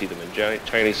Japan, you see them in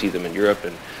China, you see them in Europe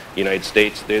and the United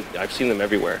States. I've seen them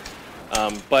everywhere.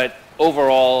 But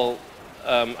overall,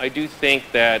 I do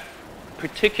think that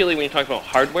particularly when you talk about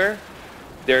hardware,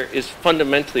 there is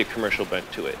fundamentally a commercial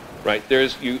bent to it, right?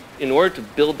 In order to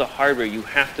build the hardware, you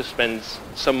have to spend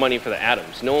some money for the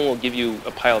atoms. No one will give you a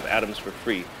pile of atoms for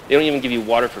free. They don't even give you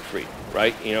water for free,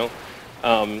 right? You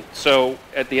know, so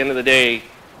at the end of the day,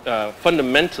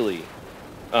 fundamentally,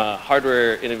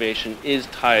 hardware innovation is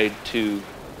tied to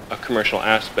a commercial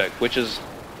aspect, which is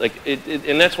like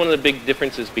and that's one of the big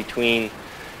differences between,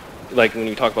 like, when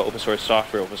you talk about open source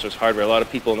software, open source hardware, a lot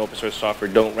of people in open source software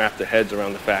don't wrap their heads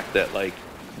around the fact that like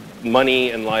money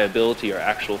and liability are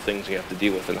actual things you have to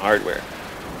deal with in hardware.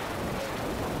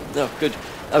 No, good.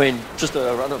 I mean, just a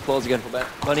round of applause again for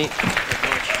Bunnie.